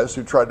good guys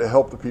who tried to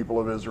help the people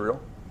of Israel,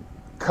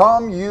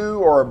 come, you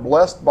who are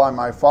blessed by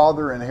my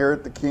Father,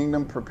 inherit the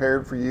kingdom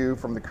prepared for you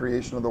from the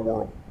creation of the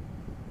world.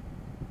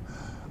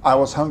 I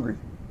was hungry,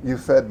 you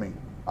fed me.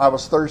 I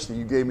was thirsty,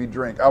 you gave me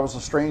drink. I was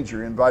a stranger,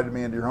 you invited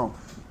me into your home.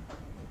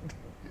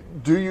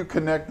 Do you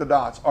connect the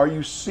dots? Are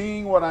you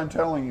seeing what I'm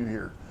telling you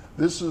here?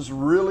 This is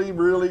really,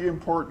 really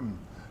important.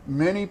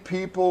 Many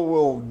people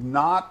will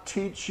not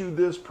teach you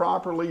this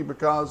properly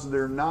because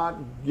they're not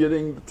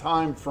getting the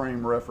time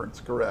frame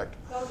reference correct.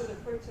 Those are the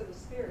fruits of the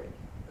Spirit.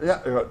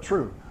 Yeah,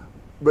 true.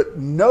 But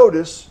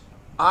notice,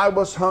 I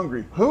was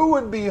hungry. Who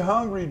would be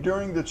hungry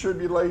during the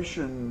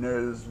tribulation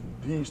as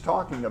he's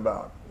talking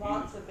about?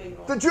 Lots of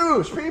people. The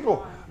Jews,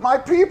 people. My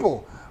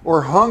people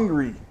were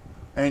hungry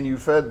and you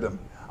fed them.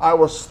 I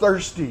was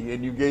thirsty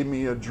and you gave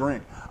me a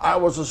drink. I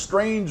was a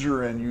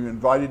stranger and you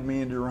invited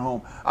me into your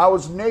home. I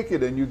was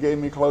naked and you gave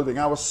me clothing.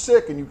 I was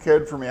sick and you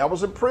cared for me. I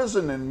was in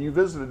prison and you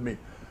visited me.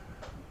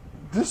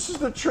 This is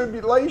the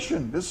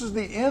tribulation. This is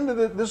the end of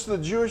it. This is the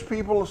Jewish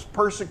people's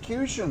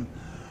persecution.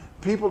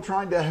 People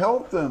trying to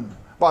help them.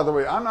 By the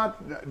way,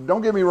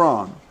 don't get me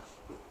wrong.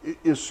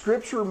 Is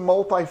Scripture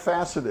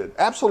multifaceted?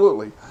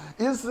 Absolutely.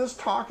 Is this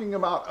talking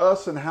about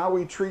us and how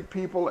we treat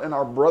people and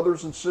our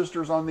brothers and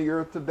sisters on the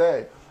earth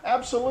today?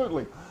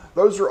 Absolutely.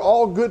 Those are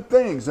all good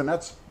things, and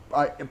that's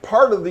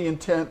part of the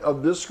intent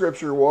of this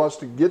scripture was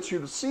to get you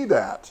to see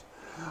that.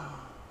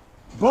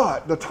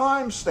 But the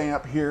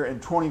timestamp here in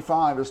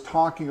 25 is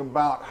talking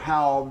about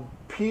how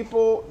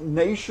people,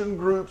 nation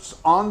groups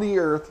on the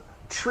earth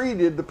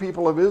treated the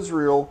people of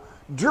Israel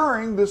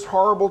during this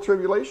horrible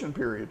tribulation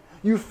period.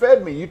 You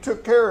fed me, you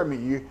took care of me,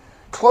 you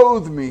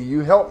clothed me,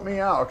 you helped me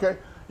out, okay?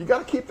 You got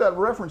to keep that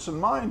reference in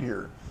mind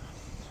here.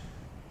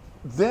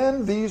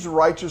 Then these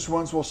righteous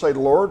ones will say,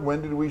 Lord,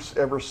 when did we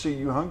ever see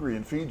you hungry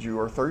and feed you,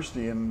 or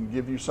thirsty and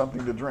give you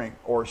something to drink,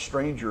 or a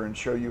stranger and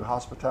show you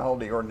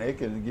hospitality, or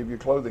naked and give you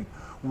clothing?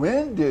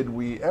 When did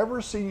we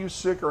ever see you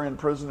sick or in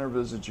prison or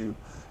visit you?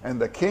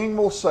 And the king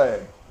will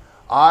say,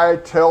 I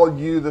tell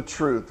you the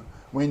truth.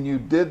 When you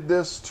did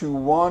this to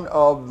one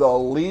of the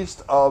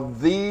least of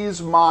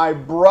these, my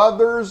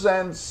brothers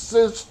and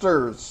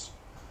sisters.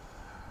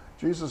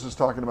 Jesus is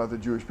talking about the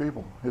Jewish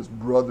people, his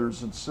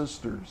brothers and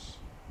sisters.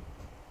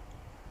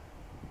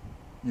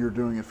 You're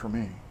doing it for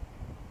me.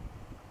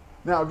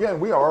 Now, again,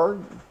 we are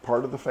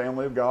part of the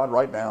family of God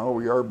right now.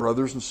 We are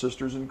brothers and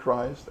sisters in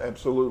Christ,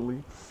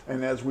 absolutely.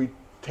 And as we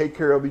take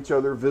care of each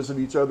other, visit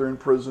each other in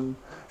prison,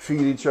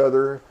 feed each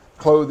other,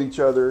 clothe each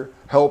other,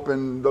 help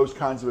in those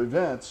kinds of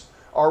events,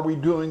 are we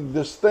doing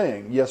this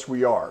thing? Yes,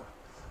 we are.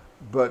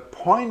 But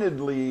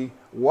pointedly,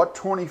 what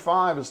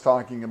 25 is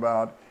talking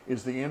about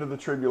is the end of the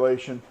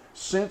tribulation,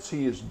 since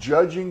he is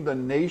judging the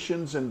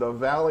nations in the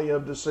valley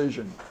of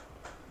decision.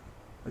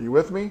 Are you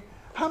with me?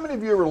 How many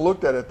of you ever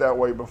looked at it that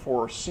way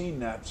before or seen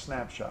that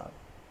snapshot?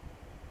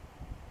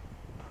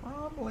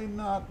 Probably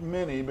not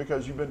many,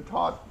 because you've been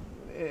taught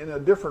in a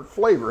different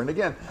flavor. And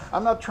again,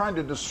 I'm not trying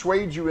to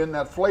dissuade you in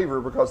that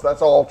flavor, because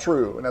that's all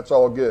true and that's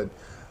all good.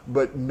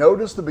 But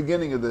notice the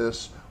beginning of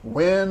this,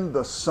 when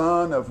the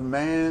Son of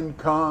Man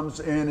comes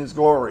in his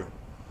glory.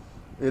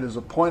 It is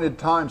a pointed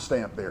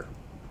timestamp there.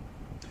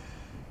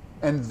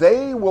 And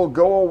they will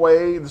go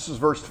away, this is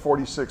verse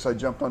 46, I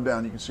jumped on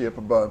down, you can see up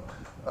above,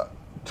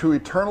 to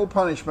eternal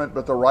punishment,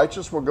 but the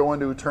righteous will go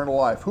into eternal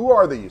life. Who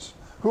are these?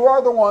 Who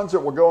are the ones that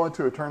will go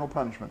into eternal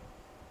punishment?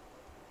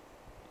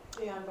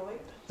 The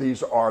unbelievers.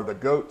 These are the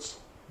goats.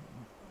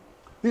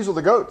 These are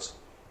the goats.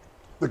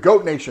 The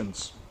goat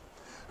nations.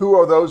 Who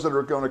are those that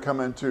are going to come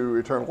into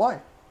eternal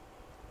life?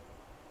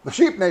 The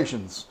sheep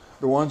nations.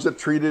 The ones that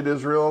treated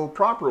Israel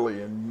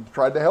properly and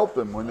tried to help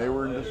them when they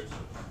were... There's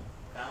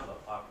kind of a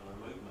popular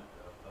movement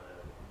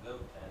of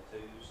goat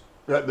tattoos.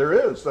 Yeah,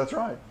 there is, that's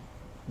right.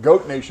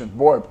 Goat nation,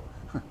 boy.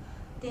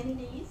 Danny,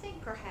 do you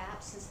think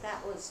perhaps, since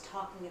that was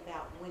talking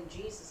about when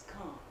Jesus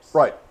comes,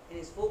 Right. in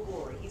his full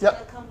glory, he's Yep.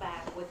 going to come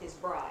back with his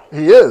bride,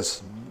 He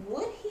is.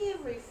 would he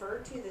have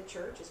referred to the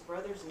church as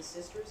brothers and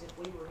sisters if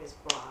we were his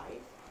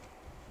bride?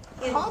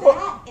 In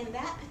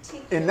that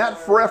particular... In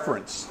that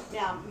reference.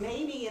 Now,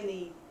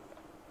 maybe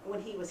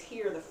when he was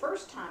here the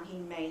first time, he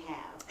may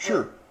have.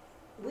 Sure.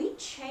 We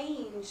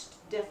changed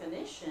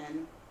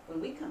definition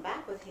when we come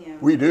back with him.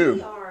 We do.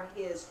 We are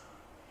his...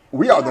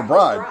 We are the his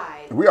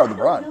bride. We are the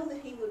bride. I don't know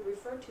that he would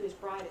refer to his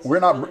bride as We're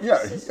his not, brothers yeah,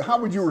 and sisters. how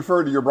would you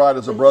refer to your bride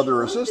as a But brother he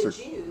or a would sister?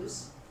 The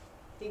Jews,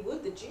 he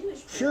would the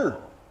Jewish people. Sure.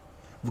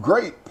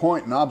 Great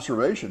point and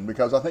observation,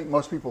 because I think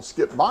most people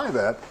skip by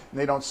that and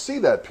they don't see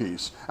that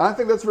piece. And I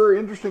think that's a very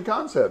interesting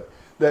concept,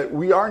 that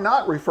we are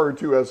not referred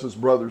to as his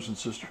brothers and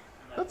sisters.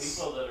 Now,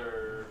 people that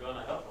are going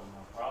to help them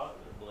are probably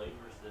the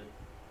believers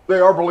that They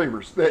are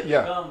believers.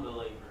 Yeah, become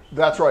believers.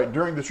 that's right.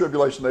 During the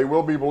tribulation, they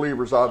will be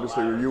believers,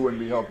 obviously, or you wouldn't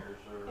be helped.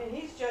 And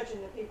he's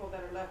judging the people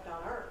that are left on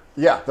earth.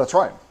 Yeah, that's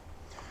right.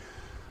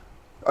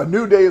 A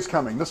new day is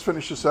coming. Let's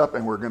finish this up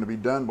and we're going to be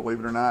done, believe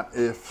it or not.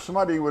 If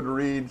somebody would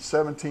read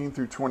 17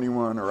 through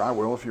 21, or I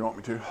will if you want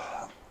me to.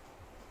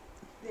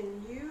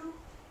 Then you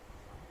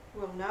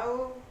will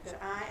know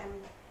that I am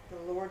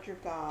the Lord your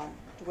God.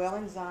 Dwell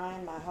in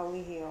Zion, my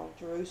holy hill.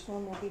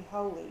 Jerusalem will be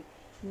holy.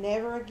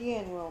 Never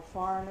again will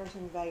foreigners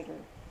invade her.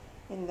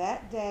 In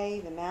that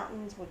day the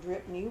mountains will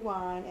drip new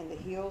wine and the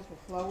hills will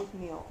flow with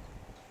milk.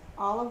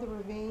 All of the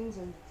ravines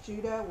of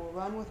Judah will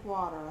run with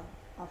water.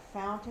 A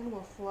fountain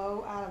will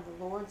flow out of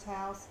the Lord's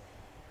house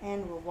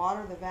and will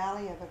water the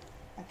valley of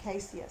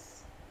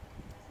Acacias.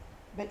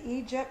 But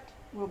Egypt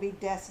will be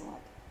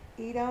desolate,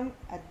 Edom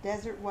a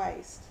desert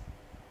waste,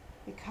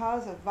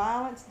 because of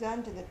violence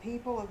done to the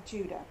people of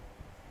Judah.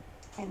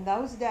 In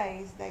those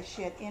days they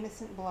shed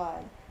innocent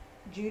blood.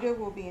 Judah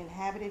will be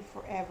inhabited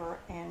forever,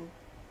 and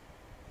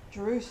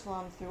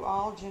Jerusalem through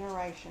all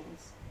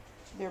generations.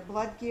 Their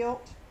blood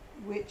guilt,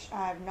 which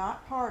I have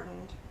not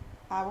pardoned,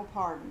 I will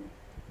pardon.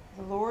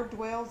 The Lord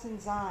dwells in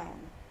Zion.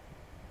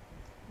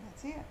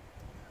 That's it.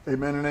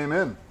 Amen and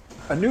amen.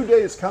 A new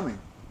day is coming.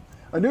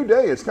 A new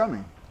day is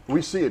coming.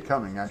 We see it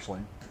coming,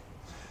 actually.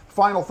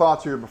 Final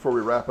thoughts here before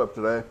we wrap up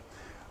today.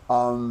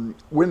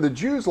 When the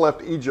Jews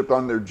left Egypt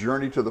on their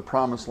journey to the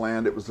promised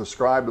land, it was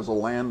described as a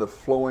land of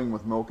flowing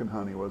with milk and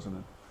honey, wasn't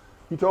it?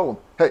 He told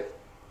them, hey,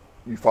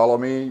 you follow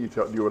me, you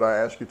do what I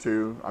ask you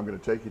to, I'm going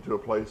to take you to a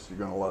place, you're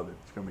going to love it.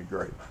 It's going to be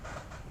great.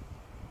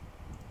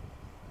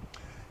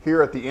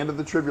 Here at the end of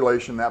the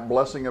tribulation, that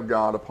blessing of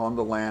God upon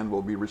the land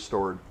will be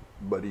restored,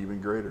 but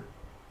even greater.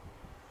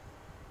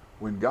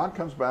 When God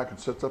comes back and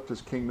sets up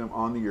his kingdom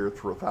on the earth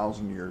for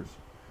 1,000 years,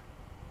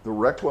 the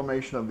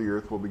reclamation of the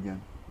earth will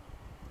begin.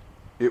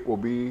 It will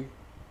be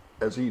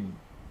as Eden,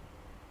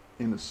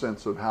 in the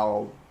sense of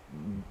how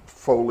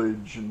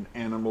foliage and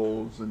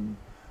animals and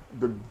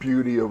the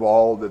beauty of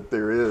all that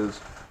there is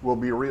will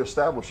be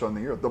reestablished on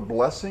the earth. The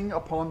blessing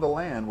upon the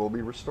land will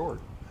be restored.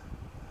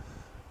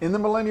 In the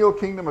millennial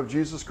kingdom of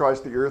Jesus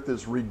Christ, the earth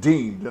is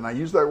redeemed. And I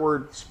use that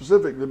word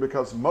specifically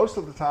because most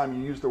of the time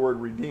you use the word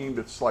redeemed,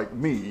 it's like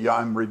me.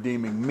 I'm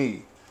redeeming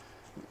me.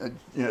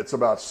 It's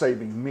about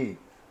saving me.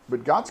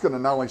 But God's going to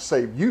not only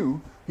save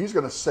you, he's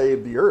going to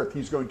save the earth.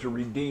 He's going to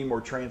redeem or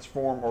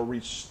transform or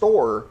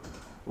restore,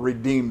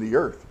 redeem the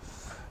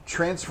earth,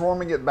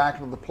 transforming it back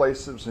into the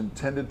place it was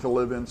intended to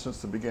live in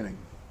since the beginning.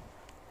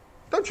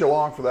 Don't you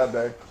long for that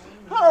day?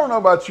 I don't know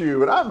about you,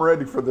 but I'm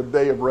ready for the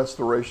day of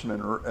restoration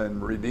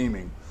and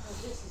redeeming.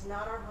 This is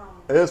not our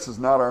home. This is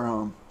not our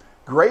home.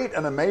 Great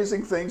and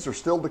amazing things are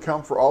still to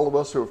come for all of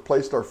us who have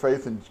placed our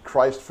faith in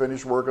Christ's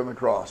finished work on the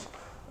cross.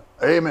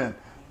 Amen.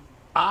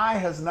 Eye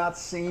has not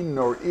seen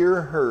nor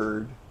ear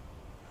heard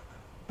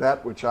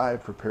that which I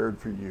have prepared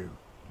for you.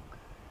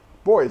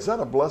 Boy, is that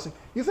a blessing.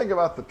 You think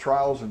about the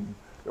trials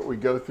that we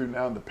go through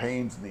now, and the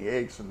pains and the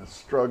aches and the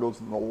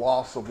struggles and the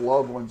loss of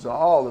loved ones and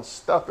all the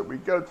stuff that we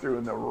go through.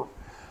 And That'll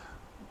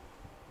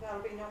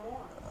be no more.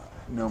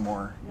 no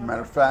more. No Matter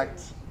more of fact,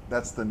 tears.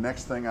 that's the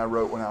next thing I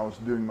wrote when I was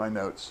doing my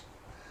notes.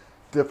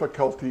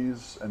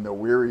 Difficulties and the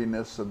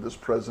weariness of this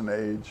present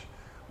age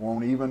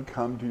won't even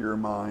come to your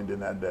mind in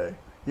that day.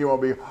 You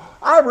won't be,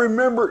 I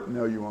remember.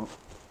 No, you won't.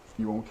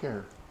 You won't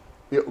care.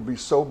 It will be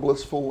so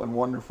blissful and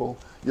wonderful.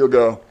 You'll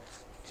go,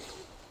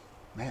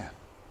 man,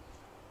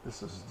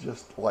 this is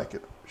just like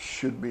it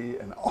should be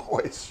and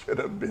always should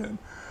have been.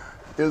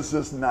 Is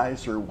this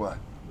nice or what?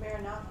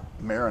 Maranatha.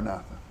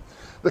 Maranatha.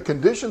 The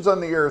conditions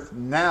on the earth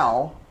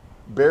now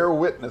bear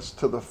witness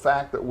to the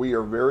fact that we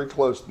are very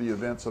close to the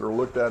events that are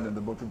looked at in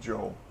the book of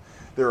Joel.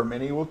 There are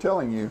many who are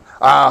telling you,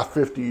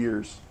 50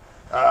 years,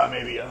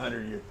 maybe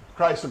 100 years.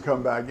 Christ will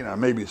come back,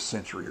 maybe a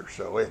century or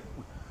so.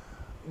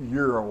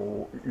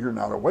 You're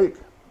not awake.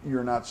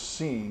 You're not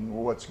seeing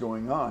what's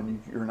going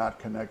on. You're not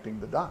connecting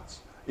the dots.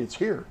 It's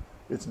here.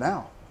 It's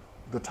now.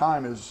 The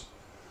time is...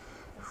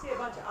 I see a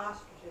bunch of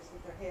ostriches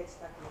with their heads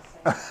stuck in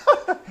the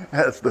sand.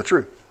 That's the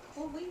truth.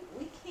 Well,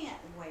 we can't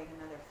wait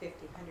another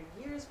 50, 100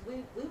 years.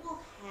 We will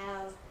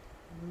have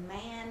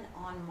man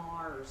on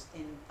Mars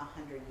in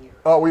 100 years.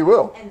 Oh, we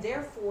will. And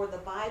therefore, the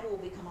Bible will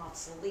become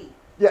obsolete.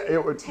 Yeah,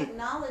 it would.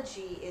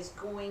 Technology is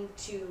going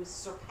to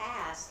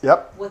surpass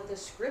Yep. what the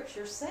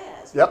Scripture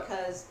says. Yep.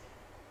 Because,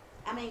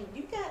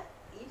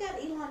 you got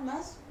Elon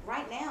Musk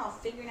right now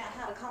figuring out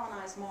how to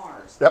colonize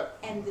Mars. Yep.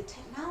 And the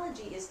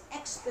technology is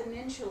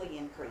exponentially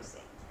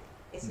increasing.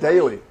 It's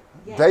Daily.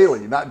 Yes.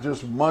 Daily, not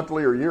just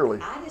monthly or yearly.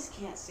 I just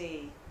can't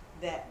see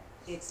that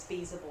it's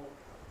feasible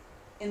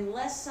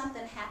unless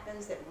something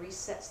happens that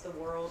resets the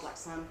world, like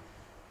some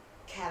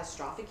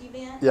catastrophic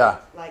event. Yeah.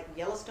 Like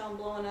Yellowstone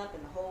blowing up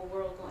and the whole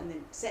world going, and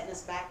then setting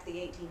us back to the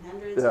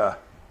 1800s. Yeah.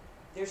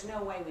 There's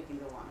no way we can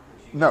go on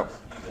 100. No.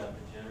 You got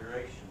the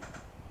generation.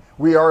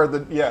 We are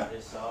the, yeah.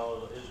 It's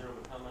all Israel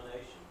become a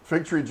nation.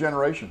 Fig tree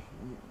generation.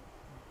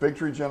 Fig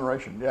tree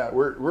generation. Yeah,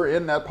 we're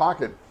in that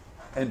pocket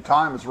and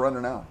time is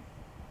running out.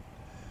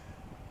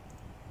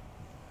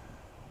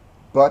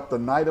 But the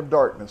night of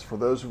darkness for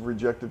those who've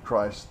rejected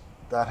Christ,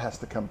 that has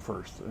to come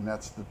first. And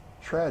that's the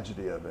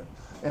tragedy of it.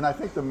 And I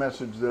think the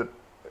message that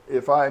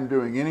if I'm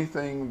doing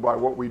anything by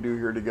what we do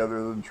here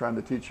together than trying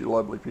to teach you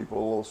lovely people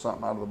a little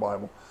something out of the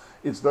Bible,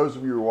 it's those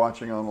of you who are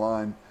watching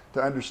online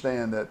to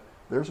understand that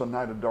there's a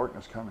night of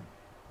darkness coming.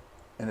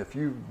 And if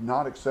you've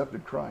not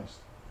accepted Christ,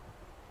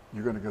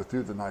 you're going to go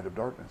through the night of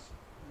darkness.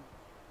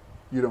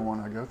 You don't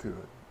want to go through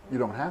it. You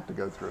don't have to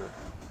go through it.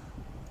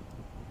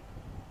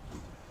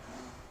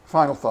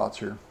 Final thoughts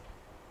here.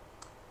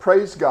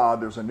 Praise God,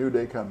 there's a new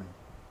day coming.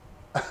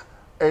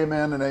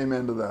 Amen and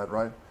amen to that,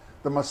 right?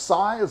 The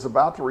Messiah is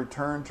about to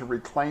return to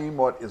reclaim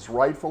what is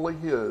rightfully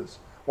his.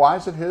 Why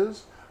is it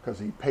his? Because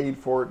he paid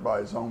for it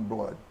by his own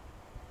blood.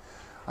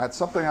 I had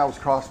something that was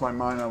crossed my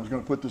mind. I was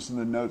going to put this in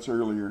the notes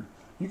earlier.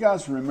 You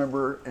guys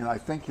remember, and I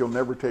think you'll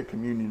never take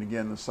communion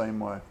again the same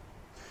way.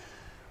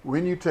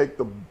 When you take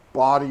the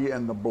body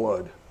and the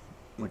blood,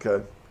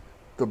 okay,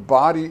 the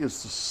body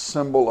is the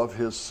symbol of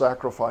his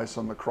sacrifice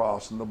on the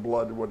cross and the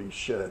blood, what he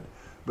shed.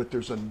 But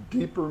there's a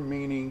deeper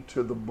meaning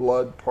to the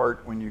blood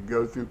part when you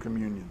go through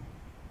communion.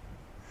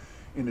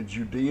 In a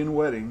Judean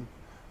wedding,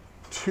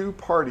 two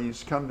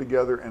parties come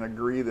together and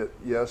agree that,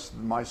 yes,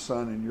 my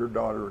son and your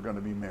daughter are going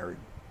to be married.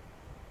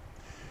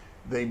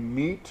 They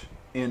meet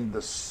in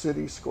the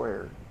city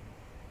square.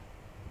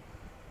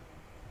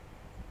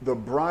 The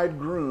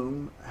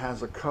bridegroom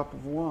has a cup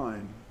of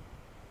wine.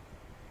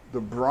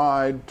 The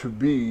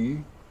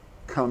bride-to-be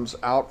comes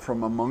out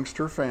from amongst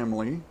her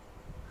family,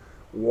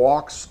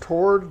 walks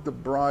toward the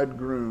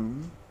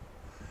bridegroom,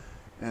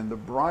 and the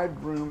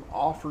bridegroom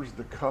offers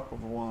the cup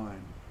of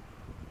wine.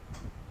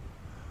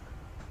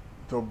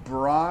 The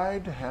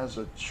bride has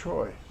a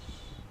choice.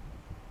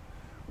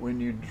 When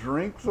you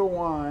drink the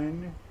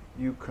wine,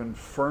 you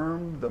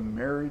confirm the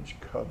marriage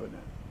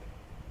covenant.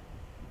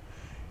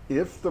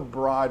 If the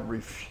bride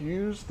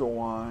refused the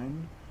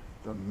wine,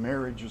 the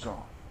marriage is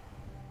off.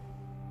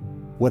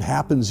 What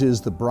happens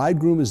is the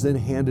bridegroom is then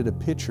handed a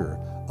pitcher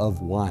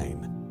of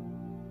wine.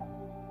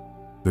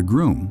 The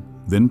groom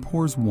then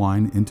pours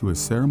wine into a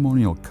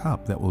ceremonial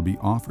cup that will be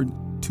offered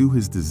to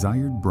his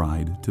desired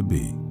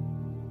bride-to-be.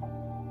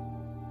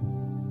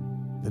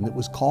 And it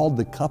was called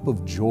the cup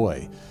of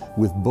joy.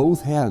 With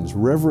both hands,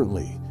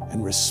 reverently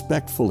and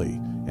respectfully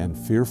and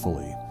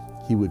fearfully,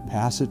 he would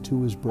pass it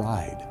to his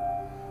bride.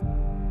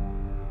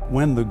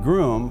 When the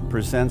groom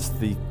presents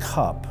the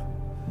cup,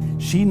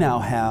 she now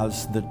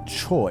has the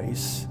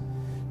choice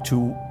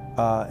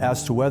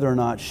as to whether or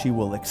not she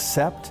will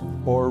accept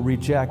or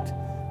reject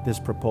this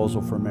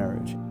proposal for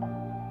marriage.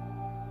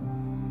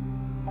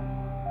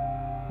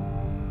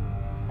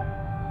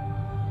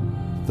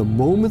 The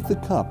moment the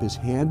cup is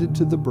handed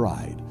to the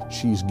bride,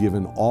 she's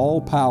given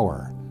all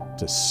power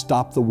to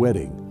stop the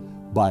wedding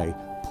by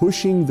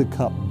pushing the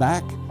cup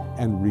back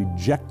and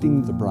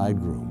rejecting the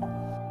bridegroom.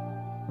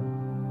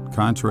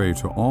 Contrary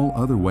to all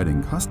other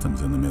wedding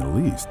customs in the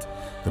Middle East,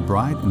 the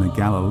bride in a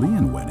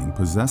Galilean wedding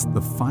possessed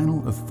the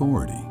final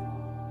authority.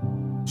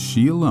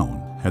 She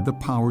alone had the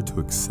power to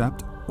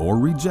accept or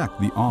reject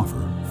the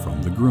offer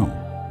from the groom.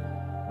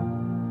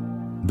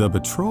 The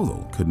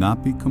betrothal could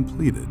not be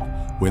completed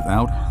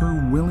without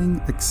her willing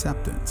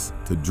acceptance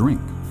to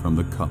drink from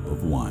the cup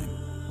of wine.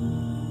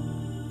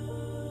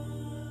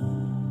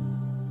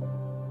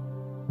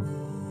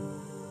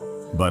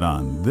 But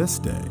on this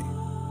day,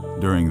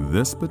 during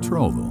this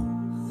betrothal,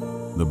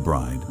 the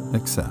bride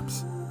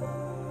accepts.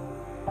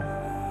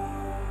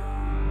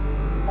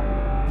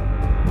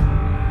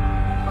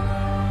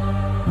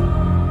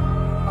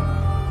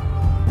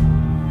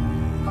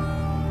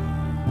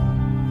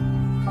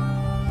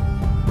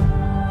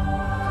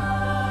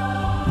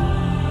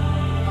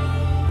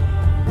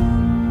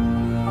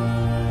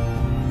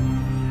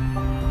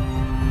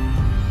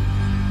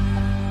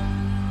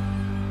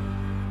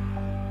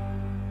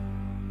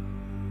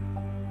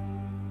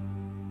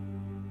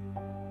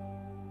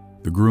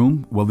 The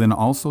groom will then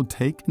also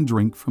take and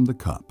drink from the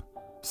cup,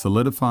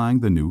 solidifying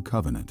the new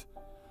covenant.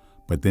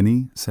 But then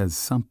he says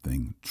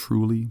something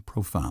truly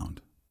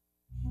profound.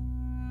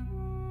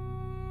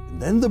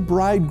 And then the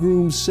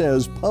bridegroom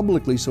says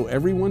publicly, so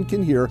everyone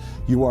can hear,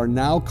 "You are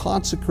now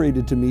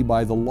consecrated to me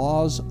by the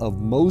laws of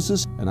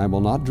Moses, and I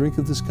will not drink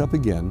of this cup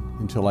again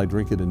until I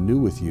drink it anew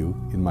with you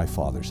in my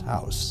Father's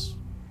house."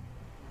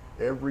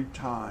 Every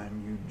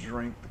time you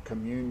drink the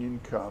communion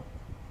cup,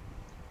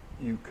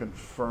 you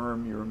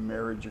confirm your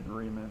marriage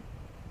agreement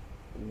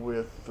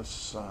with the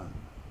Son.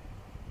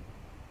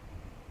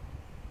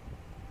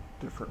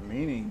 Different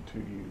meaning to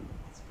you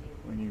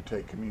when you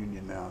take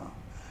communion now.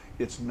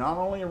 It's not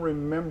only a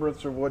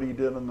remembrance of what he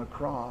did on the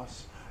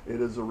cross,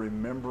 it is a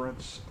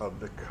remembrance of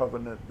the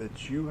covenant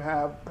that you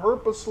have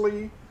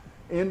purposely,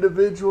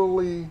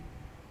 individually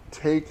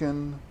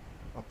taken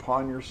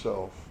upon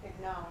yourself.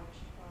 Acknowledged.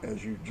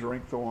 As you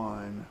drink the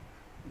wine.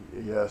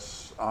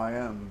 Yes, I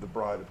am the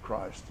bride of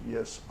Christ.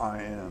 Yes,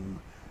 I am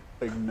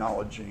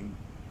acknowledging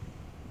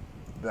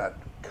that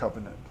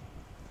covenant.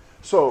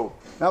 So,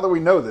 now that we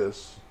know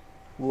this,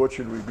 what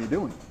should we be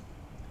doing?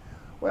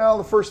 Well,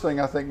 the first thing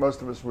I think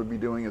most of us would be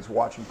doing is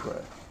watch and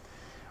pray.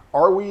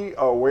 Are we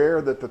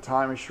aware that the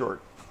time is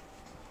short?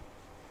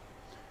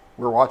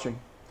 We're watching.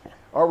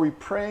 Are we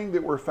praying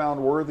that we're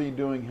found worthy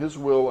doing his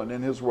will and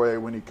in his way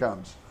when he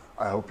comes?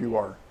 I hope you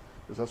are,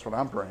 because that's what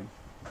I'm praying.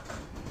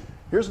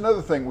 Here's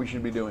another thing we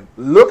should be doing.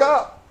 Look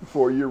up,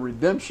 for your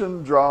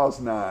redemption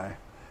draws nigh.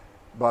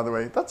 By the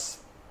way,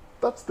 that's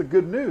the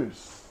good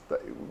news.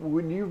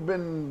 When you've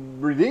been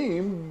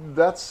redeemed,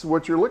 that's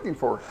what you're looking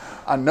for.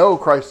 I know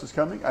Christ is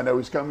coming. I know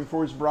he's coming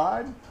for his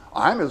bride.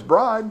 I'm his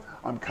bride.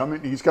 I'm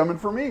coming. He's coming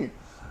for me.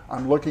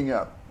 I'm looking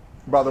up.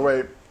 By the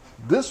way,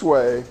 this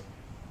way,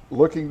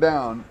 looking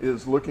down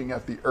is looking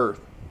at the earth.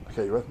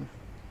 Okay, you with me?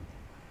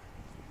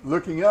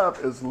 Looking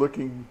up is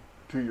looking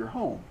to your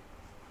home,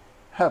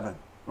 heaven.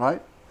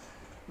 Right?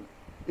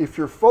 If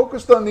you're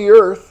focused on the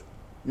earth,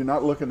 you're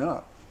not looking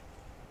up.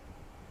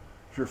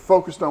 If you're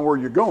focused on where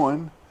you're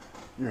going,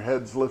 your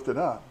head's lifted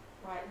up.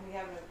 Right, and we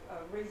have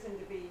a reason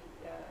to be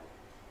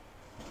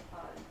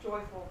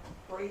joyful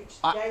for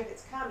each day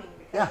that's coming,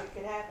 because it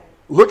could happen.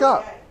 Look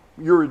up.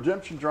 Your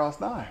redemption draws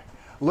nigh.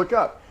 Look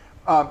up.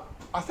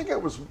 I think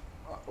it was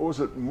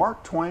it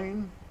Mark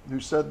Twain who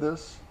said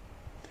this?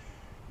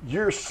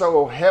 You're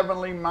so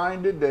heavenly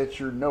minded that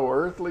you're no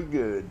earthly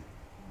good.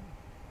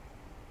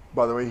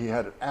 By the way, he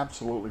had it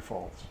absolutely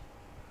false.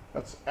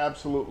 That's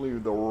absolutely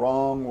the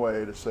wrong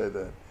way to say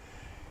that.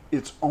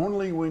 It's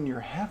only when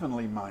you're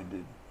heavenly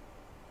minded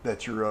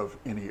that you're of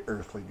any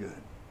earthly good.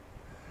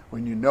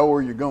 When you know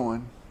where you're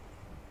going,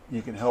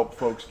 you can help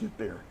folks get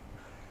there.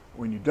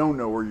 When you don't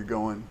know where you're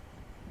going,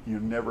 you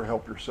never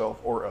help yourself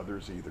or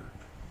others either.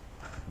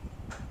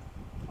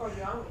 Or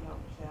you only help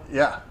yourself.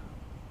 Yeah.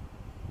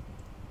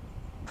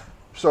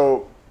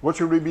 So What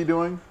should we be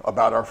doing?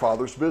 About our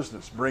Father's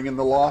business, bringing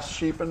the lost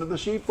sheep into the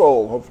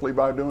sheepfold. Hopefully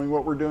by doing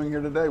what we're doing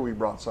here today, we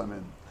brought some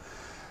in.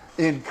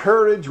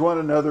 Encourage one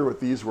another with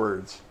these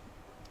words.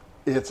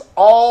 It's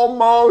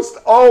almost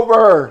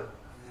over.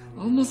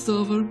 Almost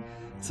over.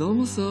 It's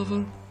almost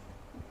over.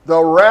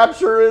 The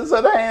rapture is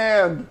at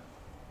hand.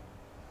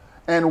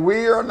 And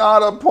we are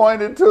not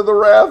appointed to the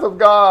wrath of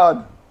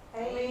God.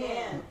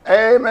 Amen.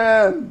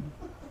 Amen.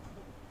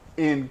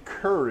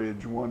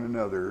 Encourage one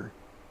another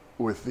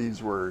with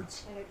these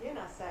words. And again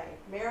I say,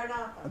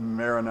 Maranatha.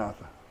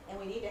 Maranatha. And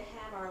we need to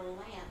have our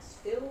lamps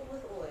filled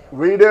with oil.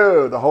 We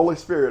do. The Holy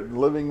Spirit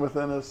living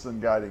within us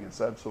and guiding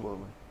us.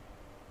 Absolutely.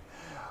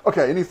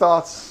 Okay, any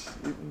thoughts?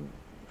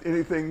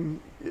 Anything?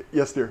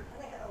 Yes, dear.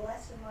 I think a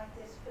lesson like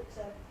this puts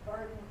a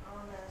burden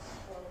on us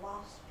for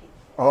lost people.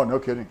 Oh, no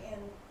kidding.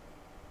 And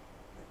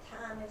the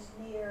time is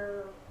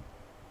near.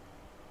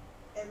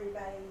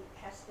 Everybody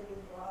has to be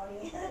brought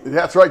in.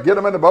 That's right. Get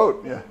them in the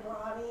boat. Yeah.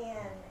 Brought in,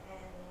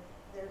 and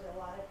there's a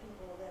lot of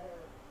people that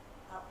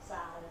are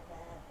outside of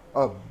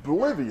that.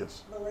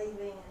 Oblivious. Not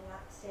believing and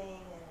not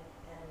seeing,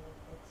 and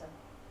it's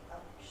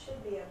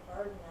should be a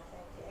burden, I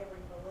think, to every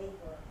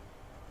believer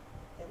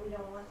that we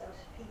don't want those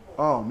people.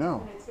 Oh,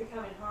 no. And it's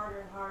becoming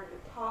harder and harder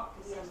to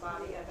talk to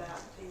somebody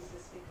about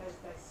Jesus because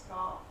they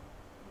scoff.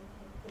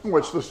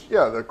 Which this,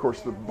 yeah, of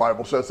course, the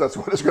Bible says that's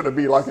what it's going to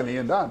be like in the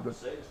end time.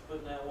 Satan's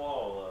putting that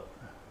wall up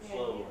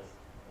slowly.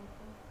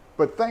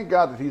 But thank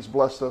God that He's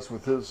blessed us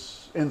with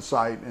His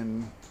insight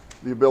and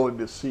the ability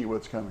to see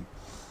what's coming.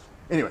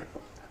 Anyway,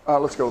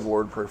 let's go to the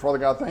Lord in prayer. Father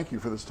God, thank you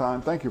for this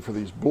time. Thank you for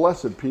these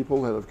blessed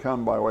people that have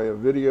come by way of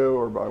video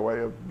or by way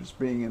of just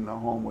being in the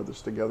home with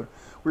us together.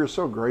 We are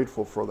so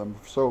grateful for them.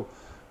 So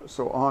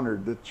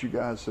honored that you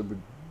guys have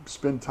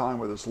spent time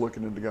with us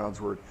looking into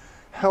God's Word.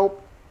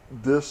 Help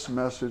this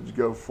message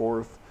go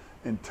forth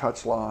and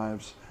touch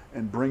lives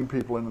and bring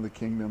people into the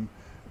kingdom,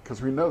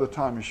 because we know the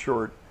time is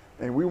short,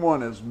 and we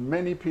want as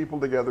many people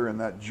together in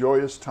that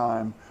joyous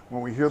time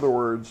when we hear the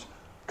words,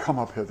 "Come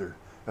up hither,"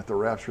 at the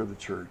rapture of the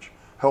church.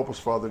 Help us,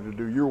 Father, to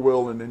do your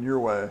will and in your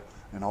way,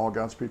 and all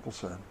God's people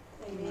said.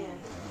 Amen.